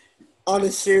 On a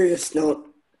serious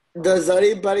note, does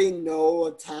anybody know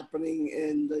what's happening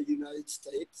in the United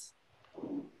States?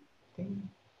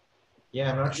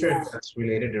 Yeah, I'm not sure if that's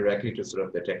related directly to sort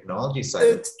of the technology side.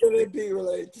 It's going to be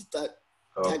related to that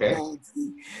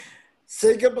technology.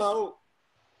 Think about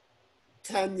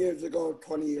 10 years ago,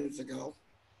 20 years ago,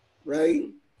 right?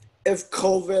 If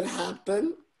COVID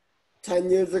happened 10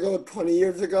 years ago, 20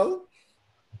 years ago,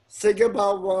 think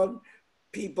about what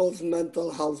people's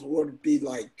mental health would be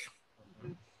like,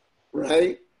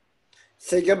 right?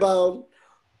 Think about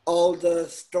all the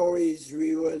stories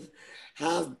we would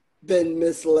have been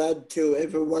misled to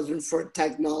if it wasn't for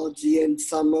technology and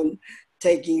someone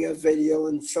taking a video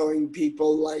and showing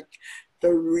people like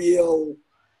the real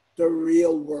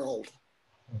world.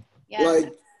 Yeah.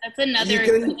 Like That's another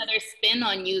can, another spin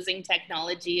on using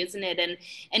technology, isn't it?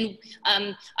 And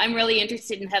I'm really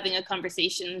interested in having a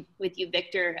conversation with you,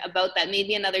 Victor, about that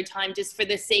maybe another time, just for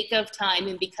the sake of time,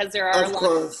 and because there are a lot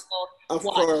of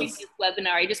people watching this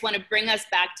webinar. I just want to bring us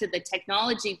back to the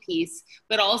technology piece,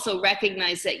 but also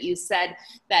recognize that you said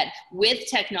that with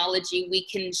technology we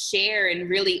can share and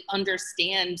really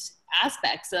understand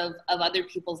aspects of other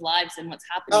people's lives and what's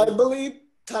happening. I believe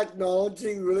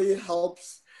technology really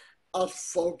helps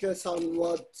us focus on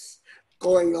what's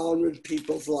going on with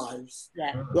people's lives.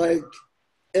 Yeah. Like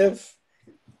if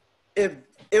it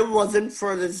wasn't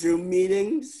for the Zoom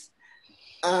meetings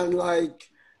and like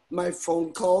my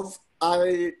phone calls,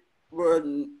 I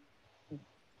would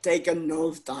take a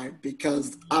nosedive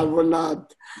because I would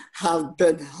not have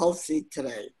been healthy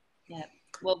today. Yeah.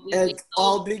 Well, it's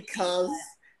all because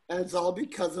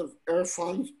of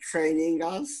Irfan training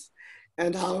us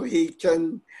and how he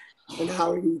can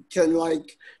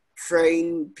like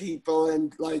train people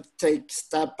and like take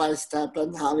step by step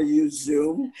on how to use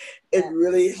Zoom. It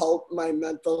really helped my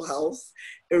mental health.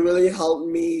 It really helped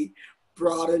me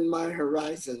broaden my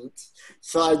horizons.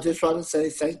 So I just want to say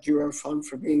thank you, Irfan,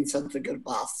 for being such a good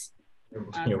boss.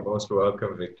 You're most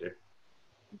welcome, Victor.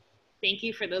 Thank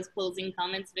you for those closing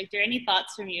comments, Victor. Any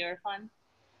thoughts from you, Irfan?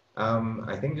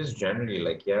 I think just generally,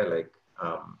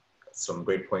 some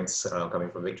great points coming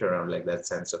from Victor around like that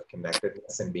sense of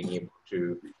connectedness and being able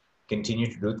to continue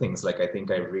to do things. Like I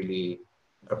think I really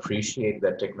appreciate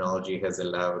that technology has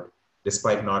allowed,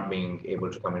 despite not being able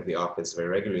to come into the office very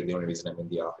regularly, the only reason I'm in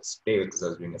the office today is because I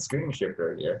was doing a screening shift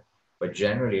earlier, but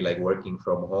generally like working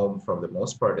from home for the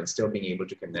most part and still being able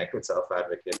to connect with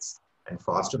self-advocates and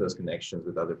foster those connections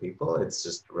with other people, it's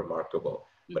just remarkable.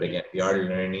 But again, we are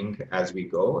learning as we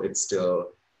go. It's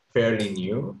still fairly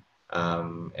new.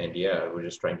 And yeah, we're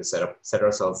just trying to set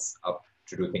ourselves up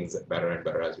to do things better and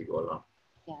better as we go along.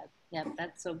 Yeah,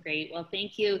 that's so great. Well,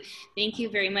 thank you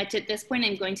very much. At this point,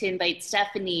 I'm going to invite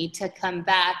Stephanie to come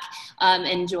back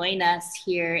and join us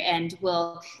here, and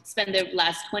we'll spend the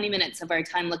last 20 minutes of our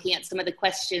time looking at some of the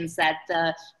questions that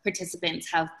the participants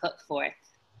have put forth.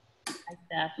 Hi,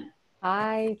 Steph.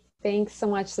 Hi, thanks so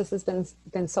much. This has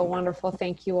been so wonderful.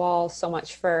 Thank you all so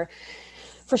much for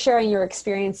sharing your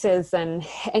experiences and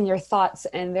your thoughts.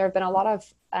 And there have been a lot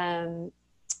of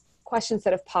questions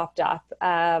that have popped up.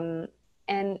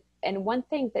 And one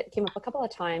thing that came up a couple of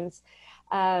times,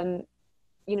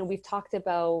 we've talked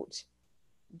about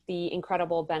the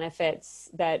incredible benefits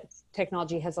that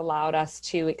technology has allowed us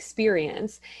to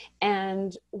experience,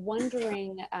 and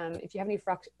wondering if you have any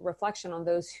reflection on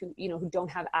those who don't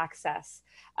have access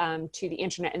to the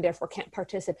internet and therefore can't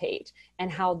participate, and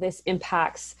how this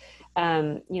impacts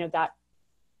that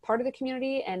part of the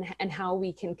community, and how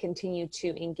we can continue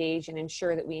to engage and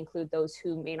ensure that we include those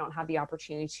who may not have the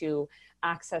opportunity to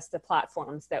access the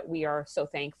platforms that we are so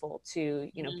thankful to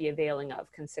be availing of,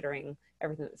 considering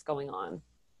everything that's going on.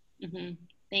 Mm-hmm.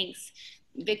 Thanks.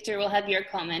 Victor, we'll have your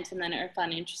comment, and then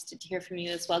Irfan, interested to hear from you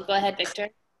as well. Go ahead, Victor.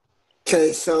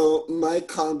 Okay, so my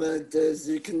comment is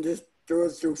you can just do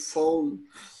it through phone.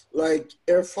 Like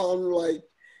Irfan,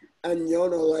 and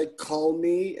Yona, call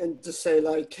me and to say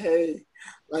hey,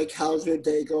 how's your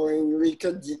day going? We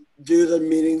could do the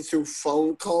meeting through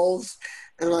phone calls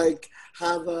and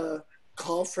have a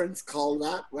conference call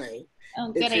that way.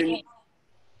 Oh, good idea.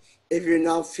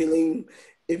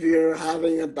 If you're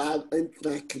having a bad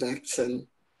internet connection.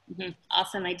 Mm-hmm.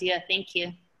 Awesome idea. Thank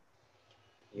you.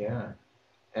 Yeah.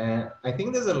 And I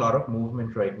think there's a lot of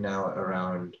movement right now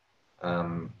around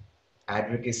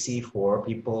advocacy for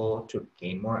people to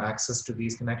gain more access to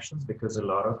these connections, because a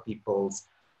lot of people's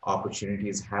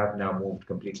opportunities have now moved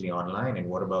completely online. And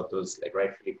what about those,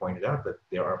 rightfully pointed out, that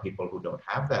there are people who don't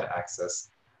have that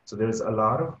access. So there's a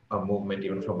lot of movement,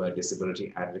 even from a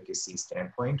disability advocacy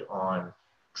standpoint, on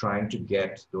trying to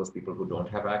get those people who don't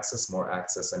have access more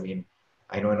access. I mean,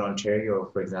 I know in Ontario,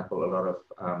 for example, a lot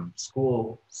of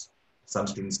schools, some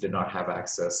students did not have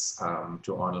access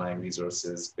to online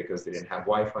resources because they didn't have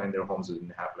Wi-Fi in their homes, they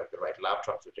didn't have the right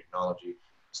laptops or technology.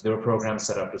 So there were programs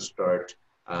set up to start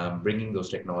bringing those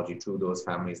technology to those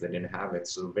families that didn't have it.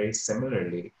 So very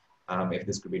similarly, if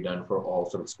this could be done for all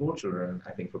sort of school children,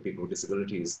 I think for people with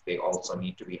disabilities, they also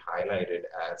need to be highlighted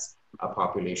as a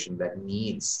population that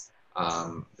needs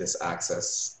this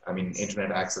access. I mean,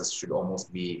 internet access should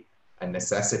almost be a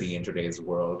necessity in today's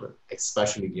world,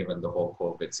 especially given the whole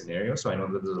COVID scenario. So I know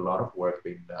that there's a lot of work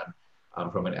being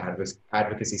done from an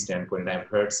advocacy standpoint. And I've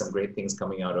heard some great things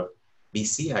coming out of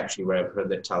BC, actually, where I've heard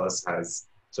that TELUS has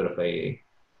sort of a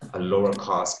lower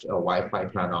cost Wi-Fi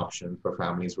plan option for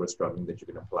families who are struggling that you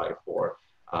can apply for.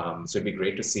 So it'd be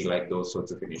great to see those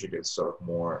sorts of initiatives sort of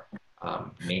more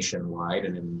nationwide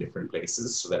and in different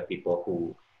places so that people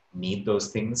who need those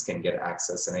things can get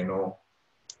access. And I know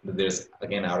that there's,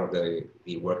 again, out of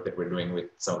the work that we're doing with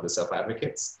some of the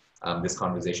self-advocates, this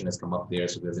conversation has come up there.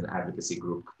 So there's an advocacy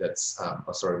group that's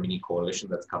a sort of mini coalition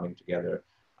that's coming together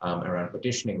around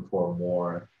petitioning for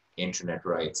more internet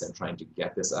rights and trying to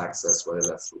get this access, whether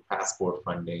that's through passport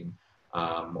funding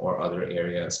or other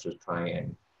areas, to try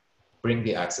and bring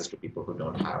the access to people who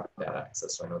don't have that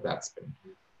access. So I know that's been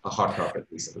a hot topic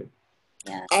recently.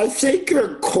 Yeah. I think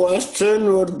your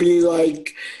question would be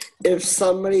like, if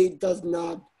somebody does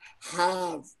not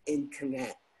have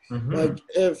internet, like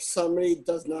if somebody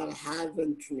does not have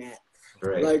internet,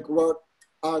 Right. like what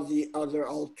are the other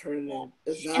alternatives?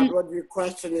 Is that what your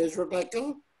question is,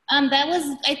 Rebecca? That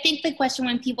was, I think, the question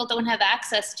when people don't have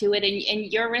access to it,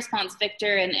 and your response,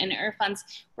 Victor, and Irfan's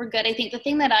were good. I think the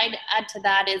thing that I'd add to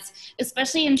that is,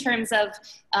 especially in terms of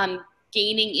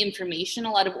gaining information,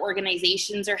 a lot of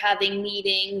organizations are having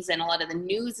meetings and a lot of the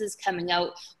news is coming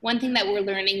out. One thing that we're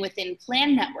learning within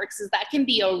plan networks is that can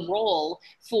be a role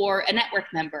for a network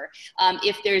member.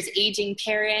 If there's aging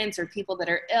parents or people that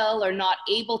are ill or not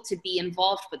able to be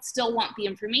involved but still want the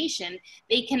information,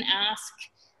 they can ask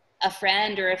a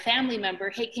friend or a family member,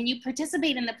 hey, can you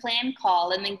participate in the plan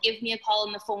call and then give me a call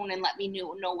on the phone and let me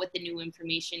know what the new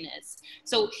information is.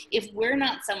 So if we're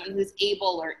not someone who's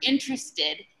able or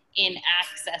interested in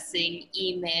accessing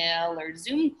email or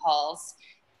Zoom calls,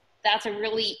 that's a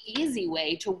really easy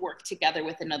way to work together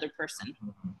with another person.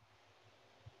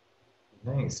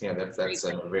 Nice. Yeah, that's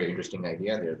a very interesting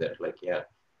idea there, that like, yeah,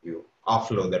 you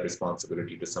offload that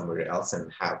responsibility to somebody else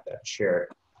and have that shared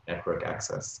network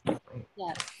access. Right?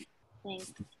 Yeah,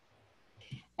 thanks.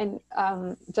 And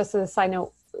just as a side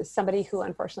note, somebody who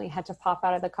unfortunately had to pop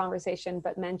out of the conversation,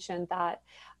 but mentioned that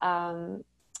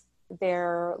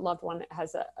their loved one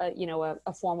has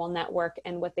a formal network,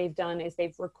 and what they've done is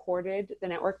they've recorded the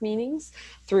network meetings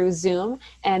through Zoom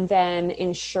and then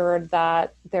ensured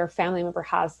that their family member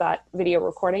has that video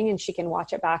recording and she can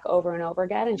watch it back over and over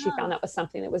again. And she found that was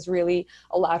something that was really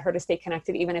allowed her to stay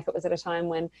connected, even if it was at a time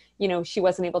when, she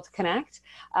wasn't able to connect.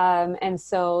 And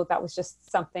so that was just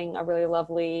something, a really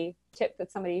lovely tip that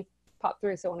somebody popped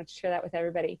through. So I wanted to share that with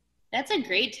everybody. That's a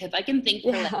great tip. I can think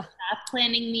for like staff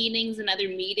planning meetings and other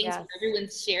meetings where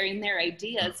everyone's sharing their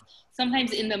ideas.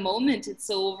 Sometimes in the moment, it's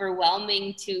so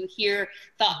overwhelming to hear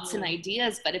thoughts and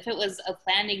ideas. But if it was a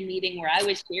planning meeting where I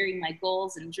was sharing my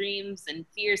goals and dreams and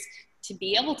fears, to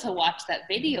be able to watch that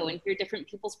video and hear different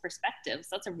people's perspectives,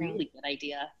 that's a really good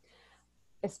idea.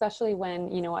 Especially when,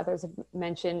 others have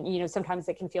mentioned, sometimes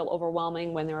it can feel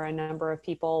overwhelming when there are a number of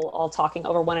people all talking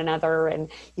over one another and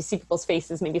you see people's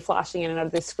faces maybe flashing in and out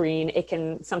of the screen. It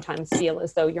can sometimes feel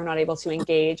as though you're not able to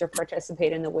engage or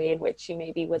participate in the way in which you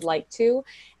maybe would like to.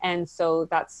 And so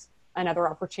that's another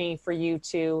opportunity for you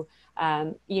to,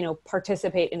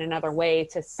 participate in another way,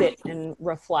 to sit and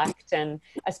reflect. And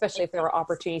especially if there are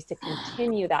opportunities to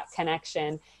continue that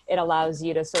connection, it allows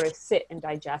you to sort of sit and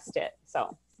digest it.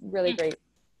 So really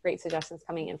great suggestions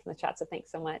coming in from the chat. So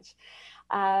thanks so much.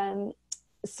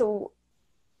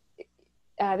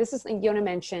 This is something Yona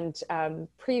mentioned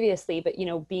previously, but,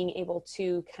 being able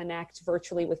to connect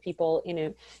virtually with people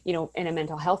in a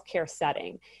mental health care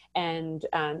setting, and,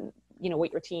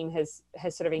 what your team has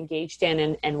sort of engaged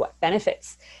in and what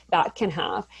benefits that can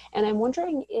have. And I'm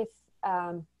wondering if,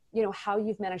 how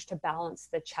you've managed to balance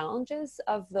the challenges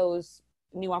of those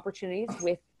new opportunities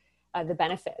with the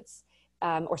benefits.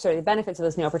 The benefits of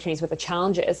those new opportunities with the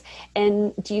challenges.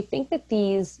 And do you think that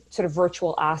these sort of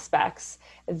virtual aspects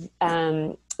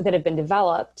that have been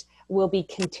developed will be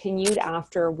continued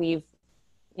after we've,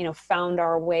 found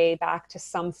our way back to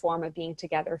some form of being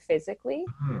together physically?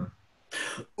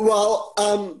 Well,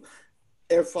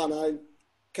 Irfan,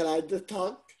 can I just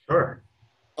talk? Sure.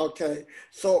 Okay,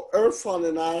 so Irfan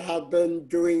and I have been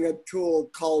doing a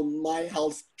tool called My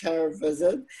Health Care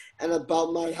Visit and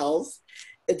About My Health.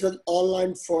 It's an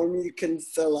online form you can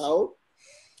fill out,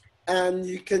 and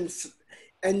you can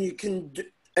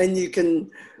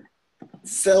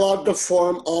fill out the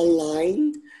form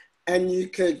online, and you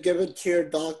could give it to your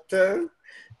doctor,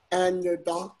 and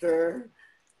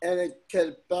it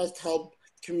can best help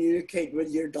communicate with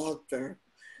your doctor.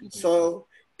 So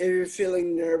if you're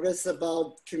feeling nervous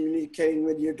about communicating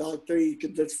with your doctor, you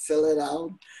could just fill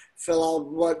out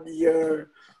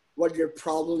what your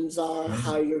problems are,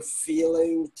 how you're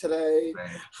feeling today,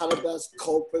 how to best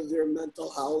cope with your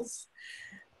mental health,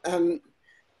 and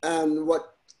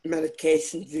what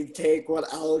medications you take, what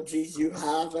allergies you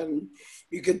have, and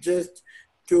you could just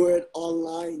do it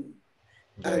online.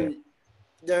 And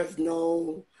there's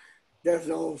no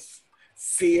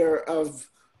fear of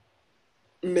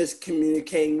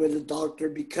miscommunicating with the doctor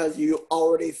because you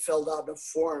already filled out a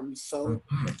form. So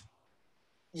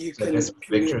you So I can guess what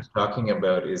Victor is talking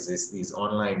about is these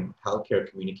online healthcare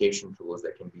communication tools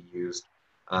that can be used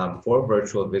for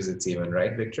virtual visits even,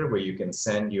 right, Victor? Where you can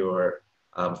send your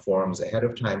forms ahead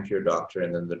of time to your doctor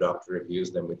and then the doctor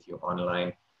reviews them with you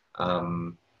online.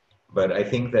 But I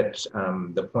think that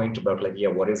the point about like, yeah,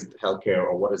 what is healthcare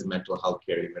or what is mental health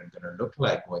care even going to look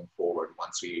like going forward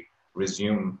once we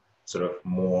resume sort of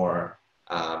more,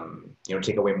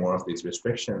 take away more of these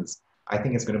restrictions? I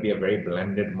think it's going to be a very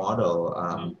blended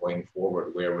model going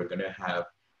forward where we're going to have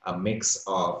a mix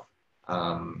of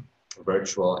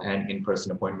virtual and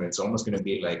in-person appointments. It's almost going to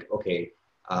be like, okay,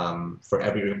 for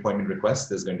every appointment request,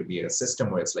 there's going to be a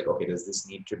system where it's like, okay, does this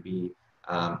need to be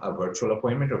a virtual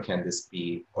appointment, or can this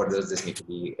be, or does this need to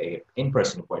be a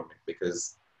in-person appointment?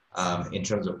 Because in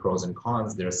terms of pros and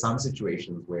cons, there are some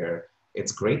situations where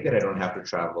it's great that I don't have to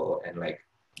travel and like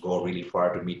go really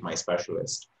far to meet my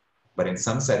specialist. But in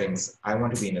some settings, I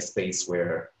want to be in a space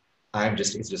where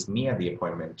it's just me at the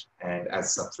appointment. And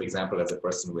for example, as a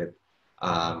person with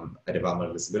a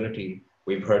developmental disability,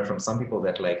 we've heard from some people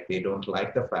that like, they don't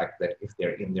like the fact that if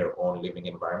they're in their own living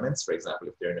environments, for example,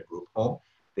 if they're in a group home,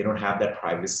 they don't have that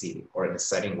privacy, or in a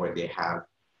setting where they have,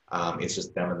 it's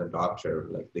just them and the doctor,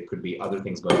 like there could be other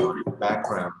things going on in the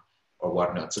background or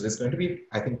whatnot. So there's going to be,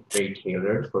 I think, very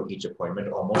tailored for each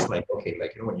appointment, almost like, okay,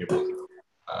 like, when you're booking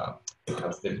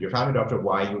your family doctor,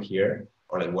 why are you here?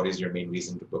 Or like, what is your main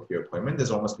reason to book your appointment?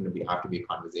 There's almost going to have to be a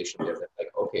conversation there that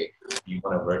like, okay, do you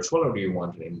want a virtual or do you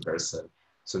want an in-person?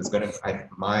 So it's going to,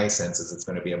 my sense is it's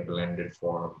going to be a blended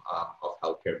form of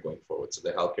healthcare going forward. So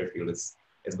the healthcare field is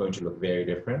going to look very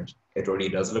different. It already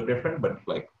does look different, but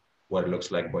like what it looks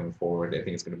like going forward, I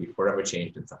think it's going to be forever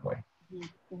changed in some way.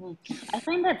 I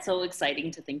find that so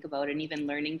exciting to think about, and even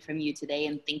learning from you today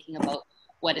and thinking about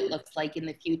what it looks like in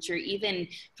the future, even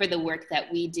for the work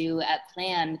that we do at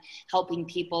Plan, helping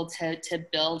people to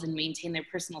build and maintain their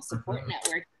personal support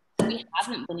network. We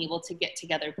haven't been able to get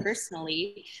together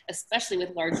personally, especially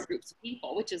with large groups of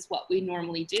people, which is what we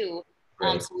normally do.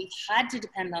 So we've had to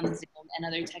depend on Zoom and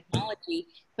other technology.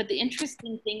 But the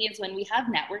interesting thing is when we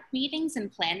have network meetings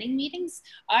and planning meetings,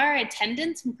 our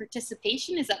attendance and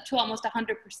participation is up to almost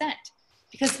 100%,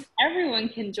 because everyone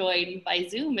can join by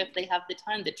Zoom if they have the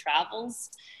time. The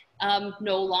travel's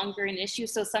no longer an issue.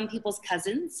 So some people's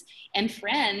cousins and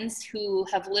friends who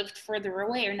have lived further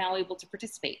away are now able to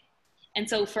participate. And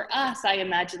so for us, I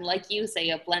imagine, like you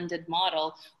say, a blended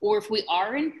model, or if we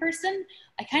are in person,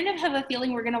 I kind of have a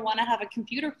feeling we're going to want to have a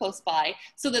computer close by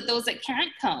so that those that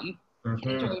can't come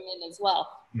can join in as well.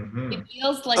 It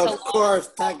feels like of course,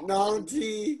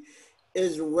 technology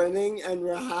is winning, and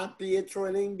we're happy it's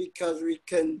winning because we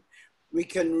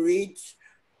can reach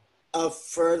a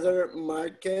further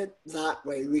market that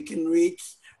way. We can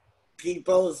reach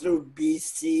people through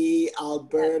BC,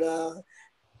 Alberta,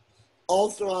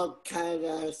 also out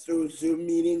Canada through Zoom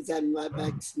meetings and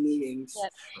WebEx meetings.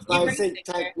 Yep. So I think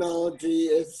technology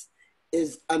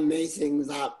is amazing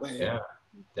that way. Yeah,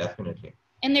 definitely.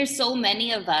 And there's so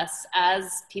many of us as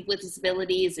people with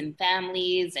disabilities and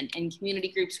families and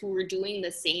community groups who are doing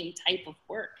the same type of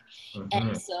work.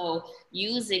 And so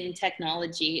using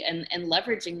technology and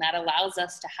leveraging that allows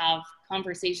us to have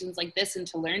conversations like this and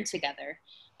to learn together.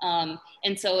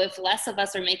 And so if less of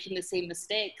us are making the same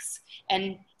mistakes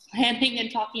and planning and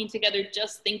talking together,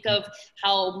 just think of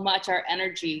how much our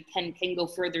energy can go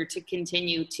further to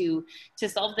continue to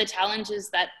solve the challenges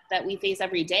that we face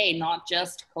every day, not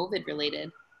just COVID related.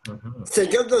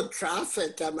 Think of the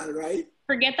traffic, am I right?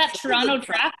 Forget that Toronto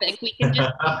traffic. We can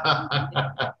just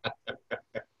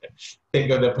think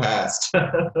of the past.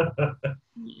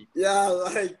 Yeah,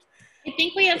 like I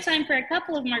think we have time for a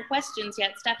couple of more questions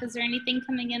yet. Steph, is there anything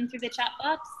coming in through the chat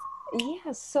box?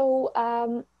 Yeah,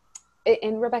 so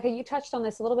and Rebecca, you touched on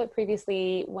this a little bit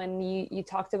previously when you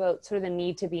talked about sort of the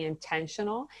need to be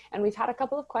intentional. And we've had a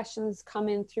couple of questions come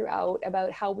in throughout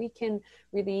about how we can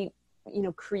really,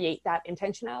 create that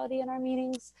intentionality in our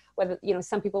meetings. Whether,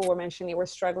 some people were mentioning they were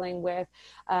struggling with,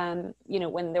 when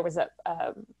there was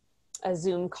a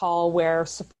Zoom call where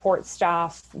support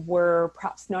staff were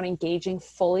perhaps not engaging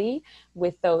fully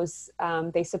with those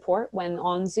they support when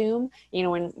on Zoom,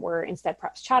 when we're instead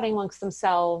perhaps chatting amongst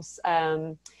themselves,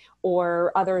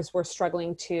 or others were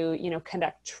struggling to,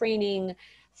 conduct training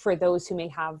for those who may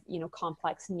have,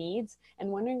 complex needs, and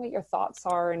wondering what your thoughts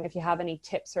are and if you have any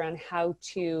tips around how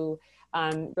to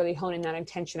really hone in that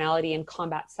intentionality and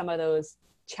combat some of those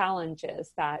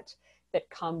challenges that that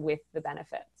come with the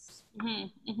benefits.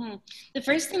 The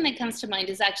first thing that comes to mind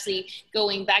is actually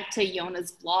going back to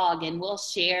Yona's blog, and we'll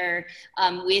share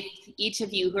with each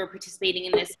of you who are participating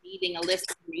in this meeting a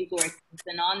list of resources.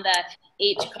 And on the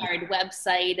HCARD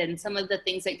website and some of the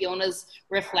things that Yona's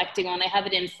reflecting on, I have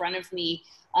it in front of me.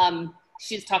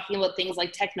 She's talking about things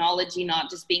like technology not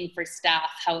just being for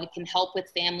staff, how it can help with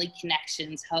family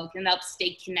connections, how it can help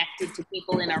stay connected to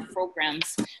people in our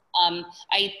programs.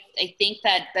 I think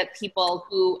that people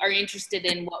who are interested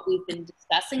in what we've been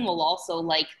discussing will also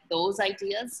like those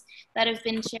ideas that have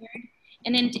been shared.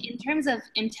 And in terms of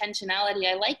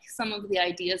intentionality, I like some of the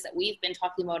ideas that we've been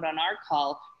talking about on our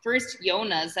call. First,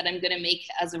 Yona's that I'm going to make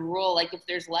as a rule, like if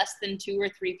there's less than 2 or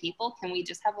 3 people, can we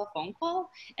just have a phone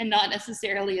call and not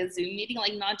necessarily a Zoom meeting?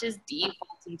 Like not just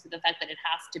defaulting to the fact that it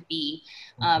has to be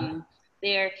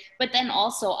there. But then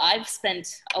also I've spent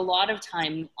a lot of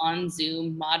time on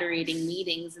Zoom moderating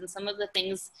meetings, and some of the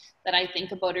things that I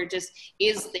think about are just,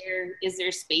 is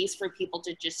there space for people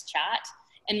to just chat?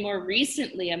 And more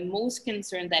recently, I'm most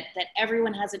concerned that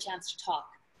everyone has a chance to talk,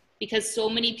 because so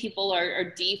many people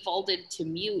are defaulted to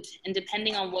mute. And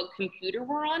depending on what computer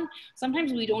we're on,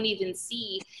 sometimes we don't even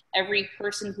see every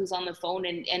person who's on the phone.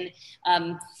 And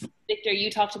Victor, you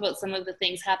talked about some of the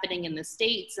things happening in the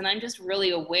States, and I'm just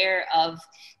really aware of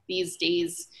these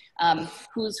days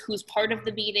who's part of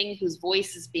the meeting, whose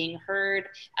voice is being heard.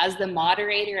 As the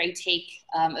moderator, I take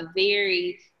a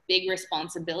very big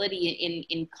responsibility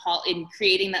in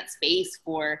creating that space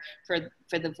for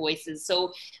the voices.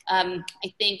 So I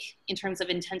think in terms of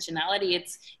intentionality,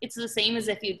 it's the same as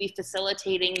if you'd be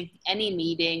facilitating any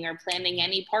meeting or planning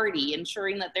any party,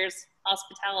 ensuring that there's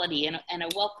hospitality and a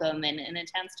welcome and a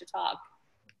chance to talk.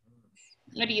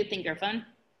 What do you think, Irfan?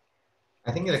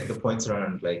 I think like the points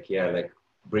around like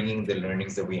bringing the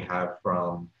learnings that we have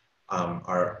from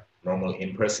our normal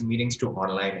in-person meetings to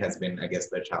online has been, I guess,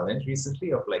 the challenge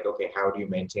recently of like, okay, how do you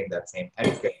maintain that same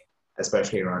etiquette,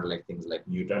 especially around like things like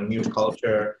mute unmute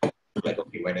culture, like,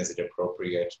 okay, when is it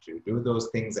appropriate to do those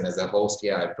things? And as a host,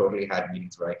 I've totally had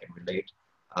meetings where I can relate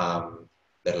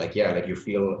that like, like you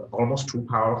feel almost too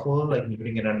powerful, like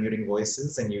muting and unmuting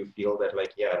voices. And you feel that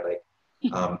like,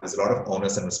 there's a lot of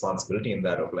onus and responsibility in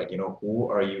that of like, who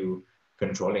are you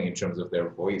controlling in terms of their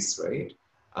voice, right?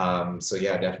 So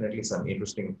definitely some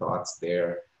interesting thoughts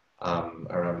there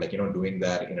around like, doing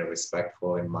that in a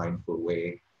respectful and mindful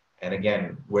way. And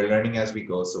again, we're learning as we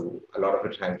go. So a lot of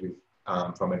the times we've,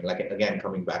 from it, like, again,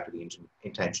 coming back to the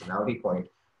intentionality point,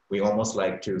 we almost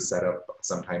like to set up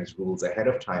sometimes rules ahead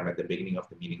of time at the beginning of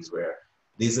the meetings where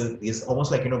these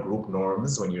almost like, group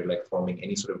norms when you're like forming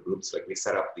any sort of groups, like we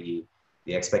set up the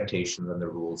expectations and the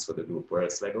rules for the group where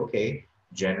it's like, okay,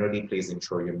 generally, please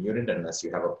ensure you're muted unless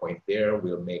you have a point there.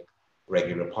 We'll make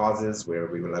regular pauses where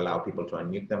we will allow people to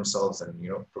unmute themselves and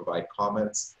provide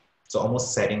comments. So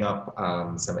almost setting up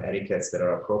some etiquettes that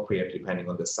are appropriate depending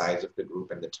on the size of the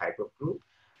group and the type of group,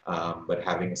 but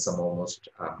having some almost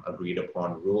agreed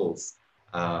upon rules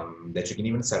that you can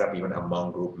even set up even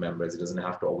among group members. It doesn't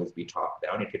have to always be top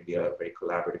down. It could be a very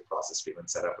collaborative process to even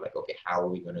set up like, okay, how are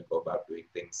we going to go about doing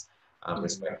things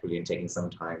respectfully and taking some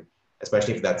time,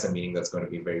 especially if that's a meeting that's going to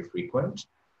be very frequent,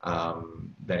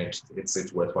 then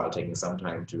it's worthwhile taking some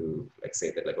time to like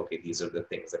say that like, okay, these are the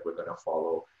things that we're going to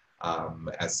follow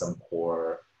as some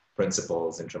core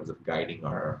principles in terms of guiding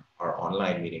our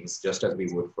online meetings, just as we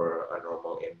would for a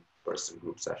normal in-person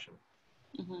group session.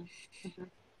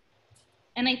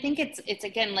 And I think it's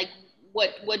again, like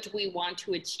what do we want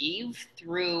to achieve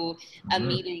through a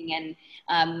meeting?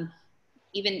 And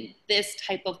even this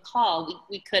type of call,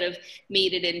 we could have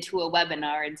made it into a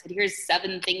webinar and said, here's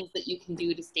 7 things that you can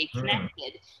do to stay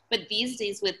connected. But these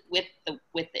days with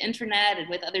the internet and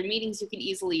with other meetings, you can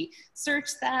easily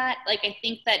search that. Like, I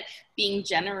think that being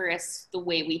generous, the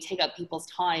way we take up people's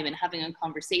time and having a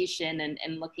conversation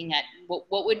and looking at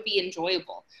what would be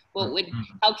enjoyable,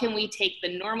 how can we take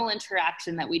the normal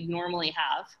interaction that we'd normally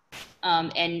have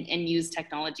and use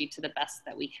technology to the best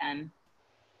that we can.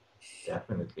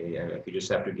 Definitely, like you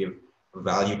just have to give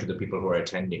value to the people who are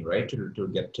attending, right? To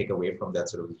take away from that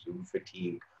sort of Zoom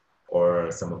fatigue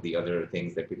or some of the other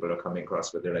things that people are coming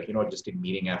across where they're like, just in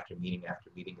meeting after meeting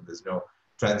after meeting, and there's no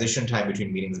transition time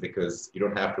between meetings because you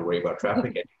don't have to worry about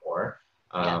traffic anymore.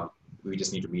 We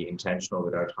just need to be intentional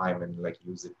with our time and like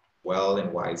use it well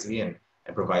and wisely and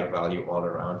provide value all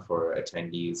around for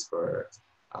attendees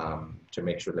to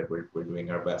make sure that we're doing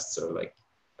our best. So like,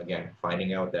 again,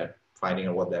 finding out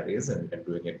what that is and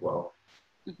doing it well.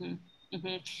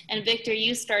 And Victor,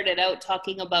 you started out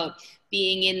talking about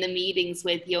being in the meetings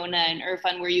with Yona and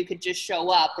Irfan where you could just show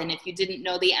up, and if you didn't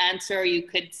know the answer, you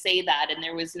could say that, and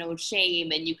there was no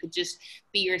shame, and you could just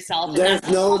be yourself. There's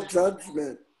no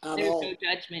judgment at There's all. no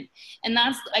judgment. And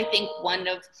that's, I think, one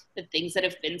of the things that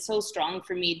have been so strong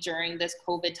for me during this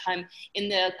COVID time. In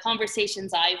the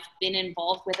conversations I've been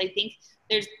involved with, I think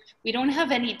we don't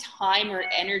have any time or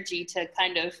energy to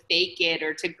kind of fake it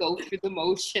or to go through the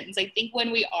motions. I think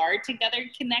when we are together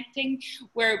connecting,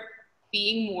 we're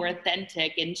being more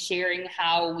authentic and sharing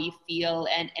how we feel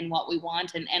and what we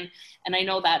want. And I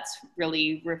know that's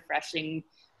really refreshing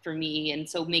for me. And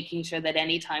so making sure that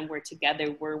anytime we're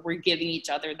together, we're giving each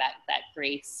other that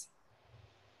grace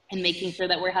and making sure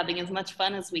that we're having as much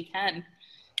fun as we can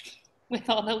with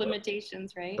all the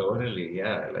limitations, right? Totally,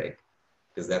 yeah, like,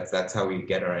 because that's how we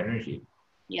get our energy.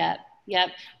 Yeah.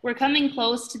 We're coming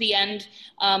close to the end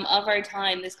of our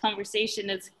time. This conversation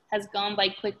has gone by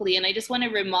quickly, and I just want to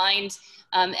remind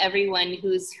everyone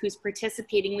who's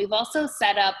participating. We've also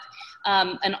set up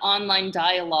an online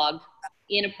dialogue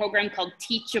in a program called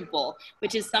Teachable,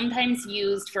 which is sometimes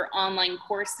used for online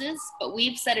courses, but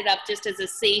we've set it up just as a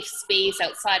safe space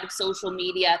outside of social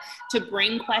media to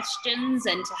bring questions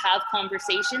and to have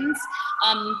conversations.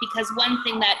 Because one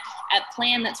thing that at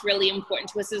Plan that's really important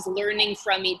to us is learning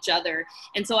from each other.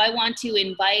 And so I want to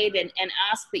invite and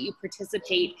ask that you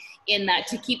participate in that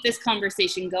to keep this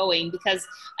conversation going, because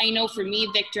I know for me,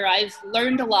 Victor, I've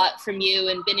learned a lot from you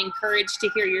and been encouraged to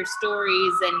hear your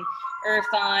stories, and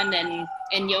Irfan and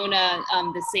Yona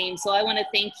the same. So I want to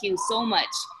thank you so much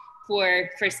for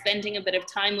spending a bit of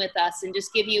time with us, and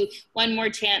just give you one more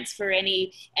chance for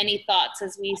any thoughts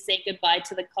as we say goodbye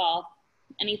to the call.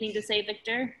 Anything to say,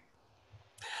 Victor?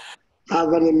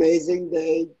 Have an amazing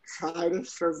day. Try to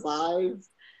survive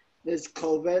this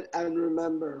COVID, and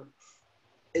remember,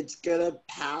 it's gonna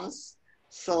pass.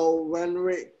 So when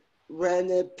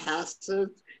it passes,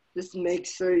 just make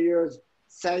sure you're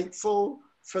thankful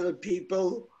for the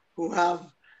people who have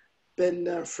been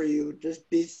there for you. Just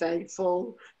be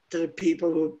thankful to the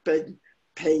people who've been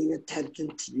paying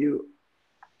attention to you.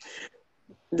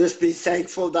 Just be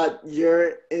thankful that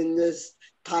you're in this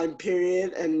time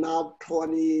period and not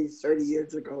 20, 30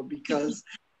 years ago, because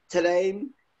today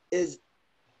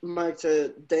marks a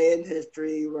day in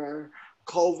history where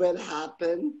COVID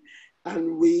happened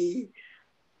and we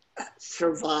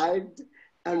survived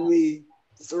and we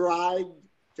thrived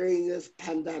during this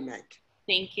pandemic.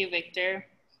 Thank you, Victor.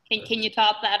 Can you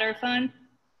top that, Irfan?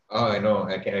 Oh, I know.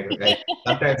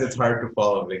 Sometimes it's hard to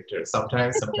follow Victor.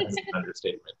 Sometimes it's an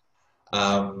understatement.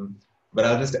 But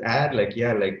I'll just add,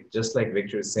 just like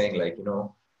Victor is saying,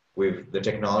 the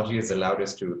technology has allowed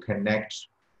us to connect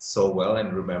so well,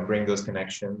 and remembering those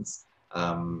connections,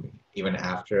 even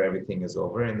after everything is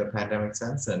over in the pandemic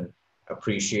sense, and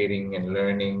appreciating and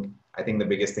learning. I think the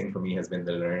biggest thing for me has been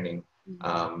the learning.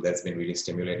 That's been really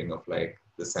stimulating, of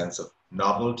the sense of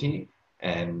novelty,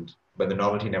 but the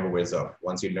novelty never wears off.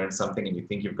 Once you learn something and you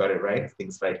think you've got it right,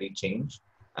 things slightly change,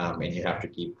 and you have to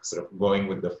keep sort of going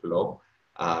with the flow.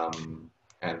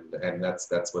 And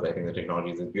that's what I think the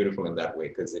technology is beautiful in that way,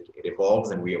 because it evolves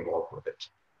and we evolve with it.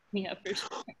 Yeah, for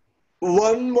sure.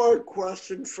 One more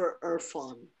question for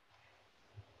Irfan.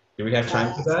 Do we have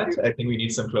time for that? I think we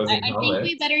need some closing comments. I think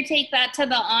we better take that to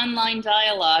the online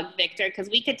dialogue, Victor, because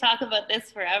we could talk about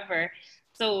this forever.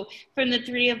 So from the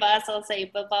three of us, I'll say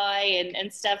bye-bye.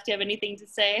 And Steph, do you have anything to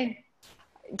say?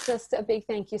 Just a big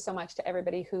thank you so much to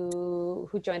everybody who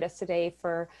joined us today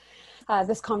for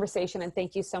this conversation. And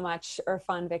thank you so much,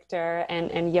 Irfan, Victor,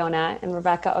 and Yona, and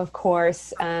Rebecca, of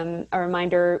course. A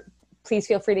reminder, please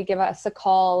feel free to give us a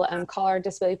call, call our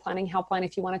disability planning helpline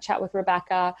if you want to chat with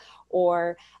Rebecca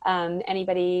or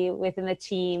anybody within the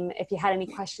team. If you had any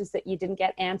questions that you didn't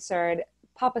get answered,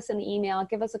 pop us an email,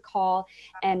 give us a call,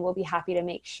 and we'll be happy to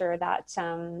make sure that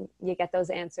you get those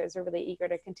answers. We're really eager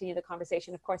to continue the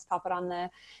conversation. Of course, pop it on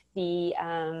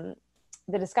the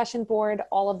discussion board.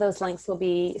 All of those links will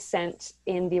be sent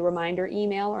in the reminder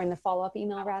email, or in the follow-up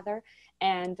email rather.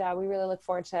 And we really look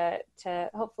forward to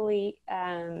hopefully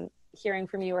hearing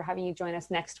from you or having you join us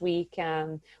next week,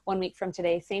 1 week from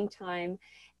today, same time.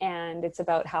 And it's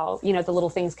about how, the little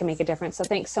things can make a difference. So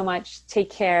thanks so much. Take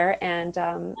care, and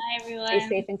bye, everyone. Stay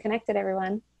safe and connected,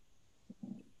 everyone.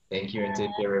 Thank you, and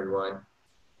take care, everyone.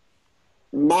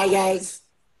 Bye, guys.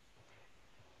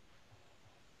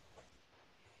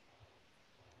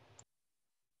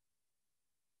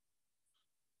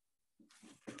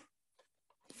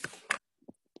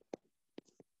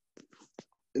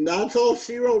 And that's all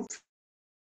she wrote.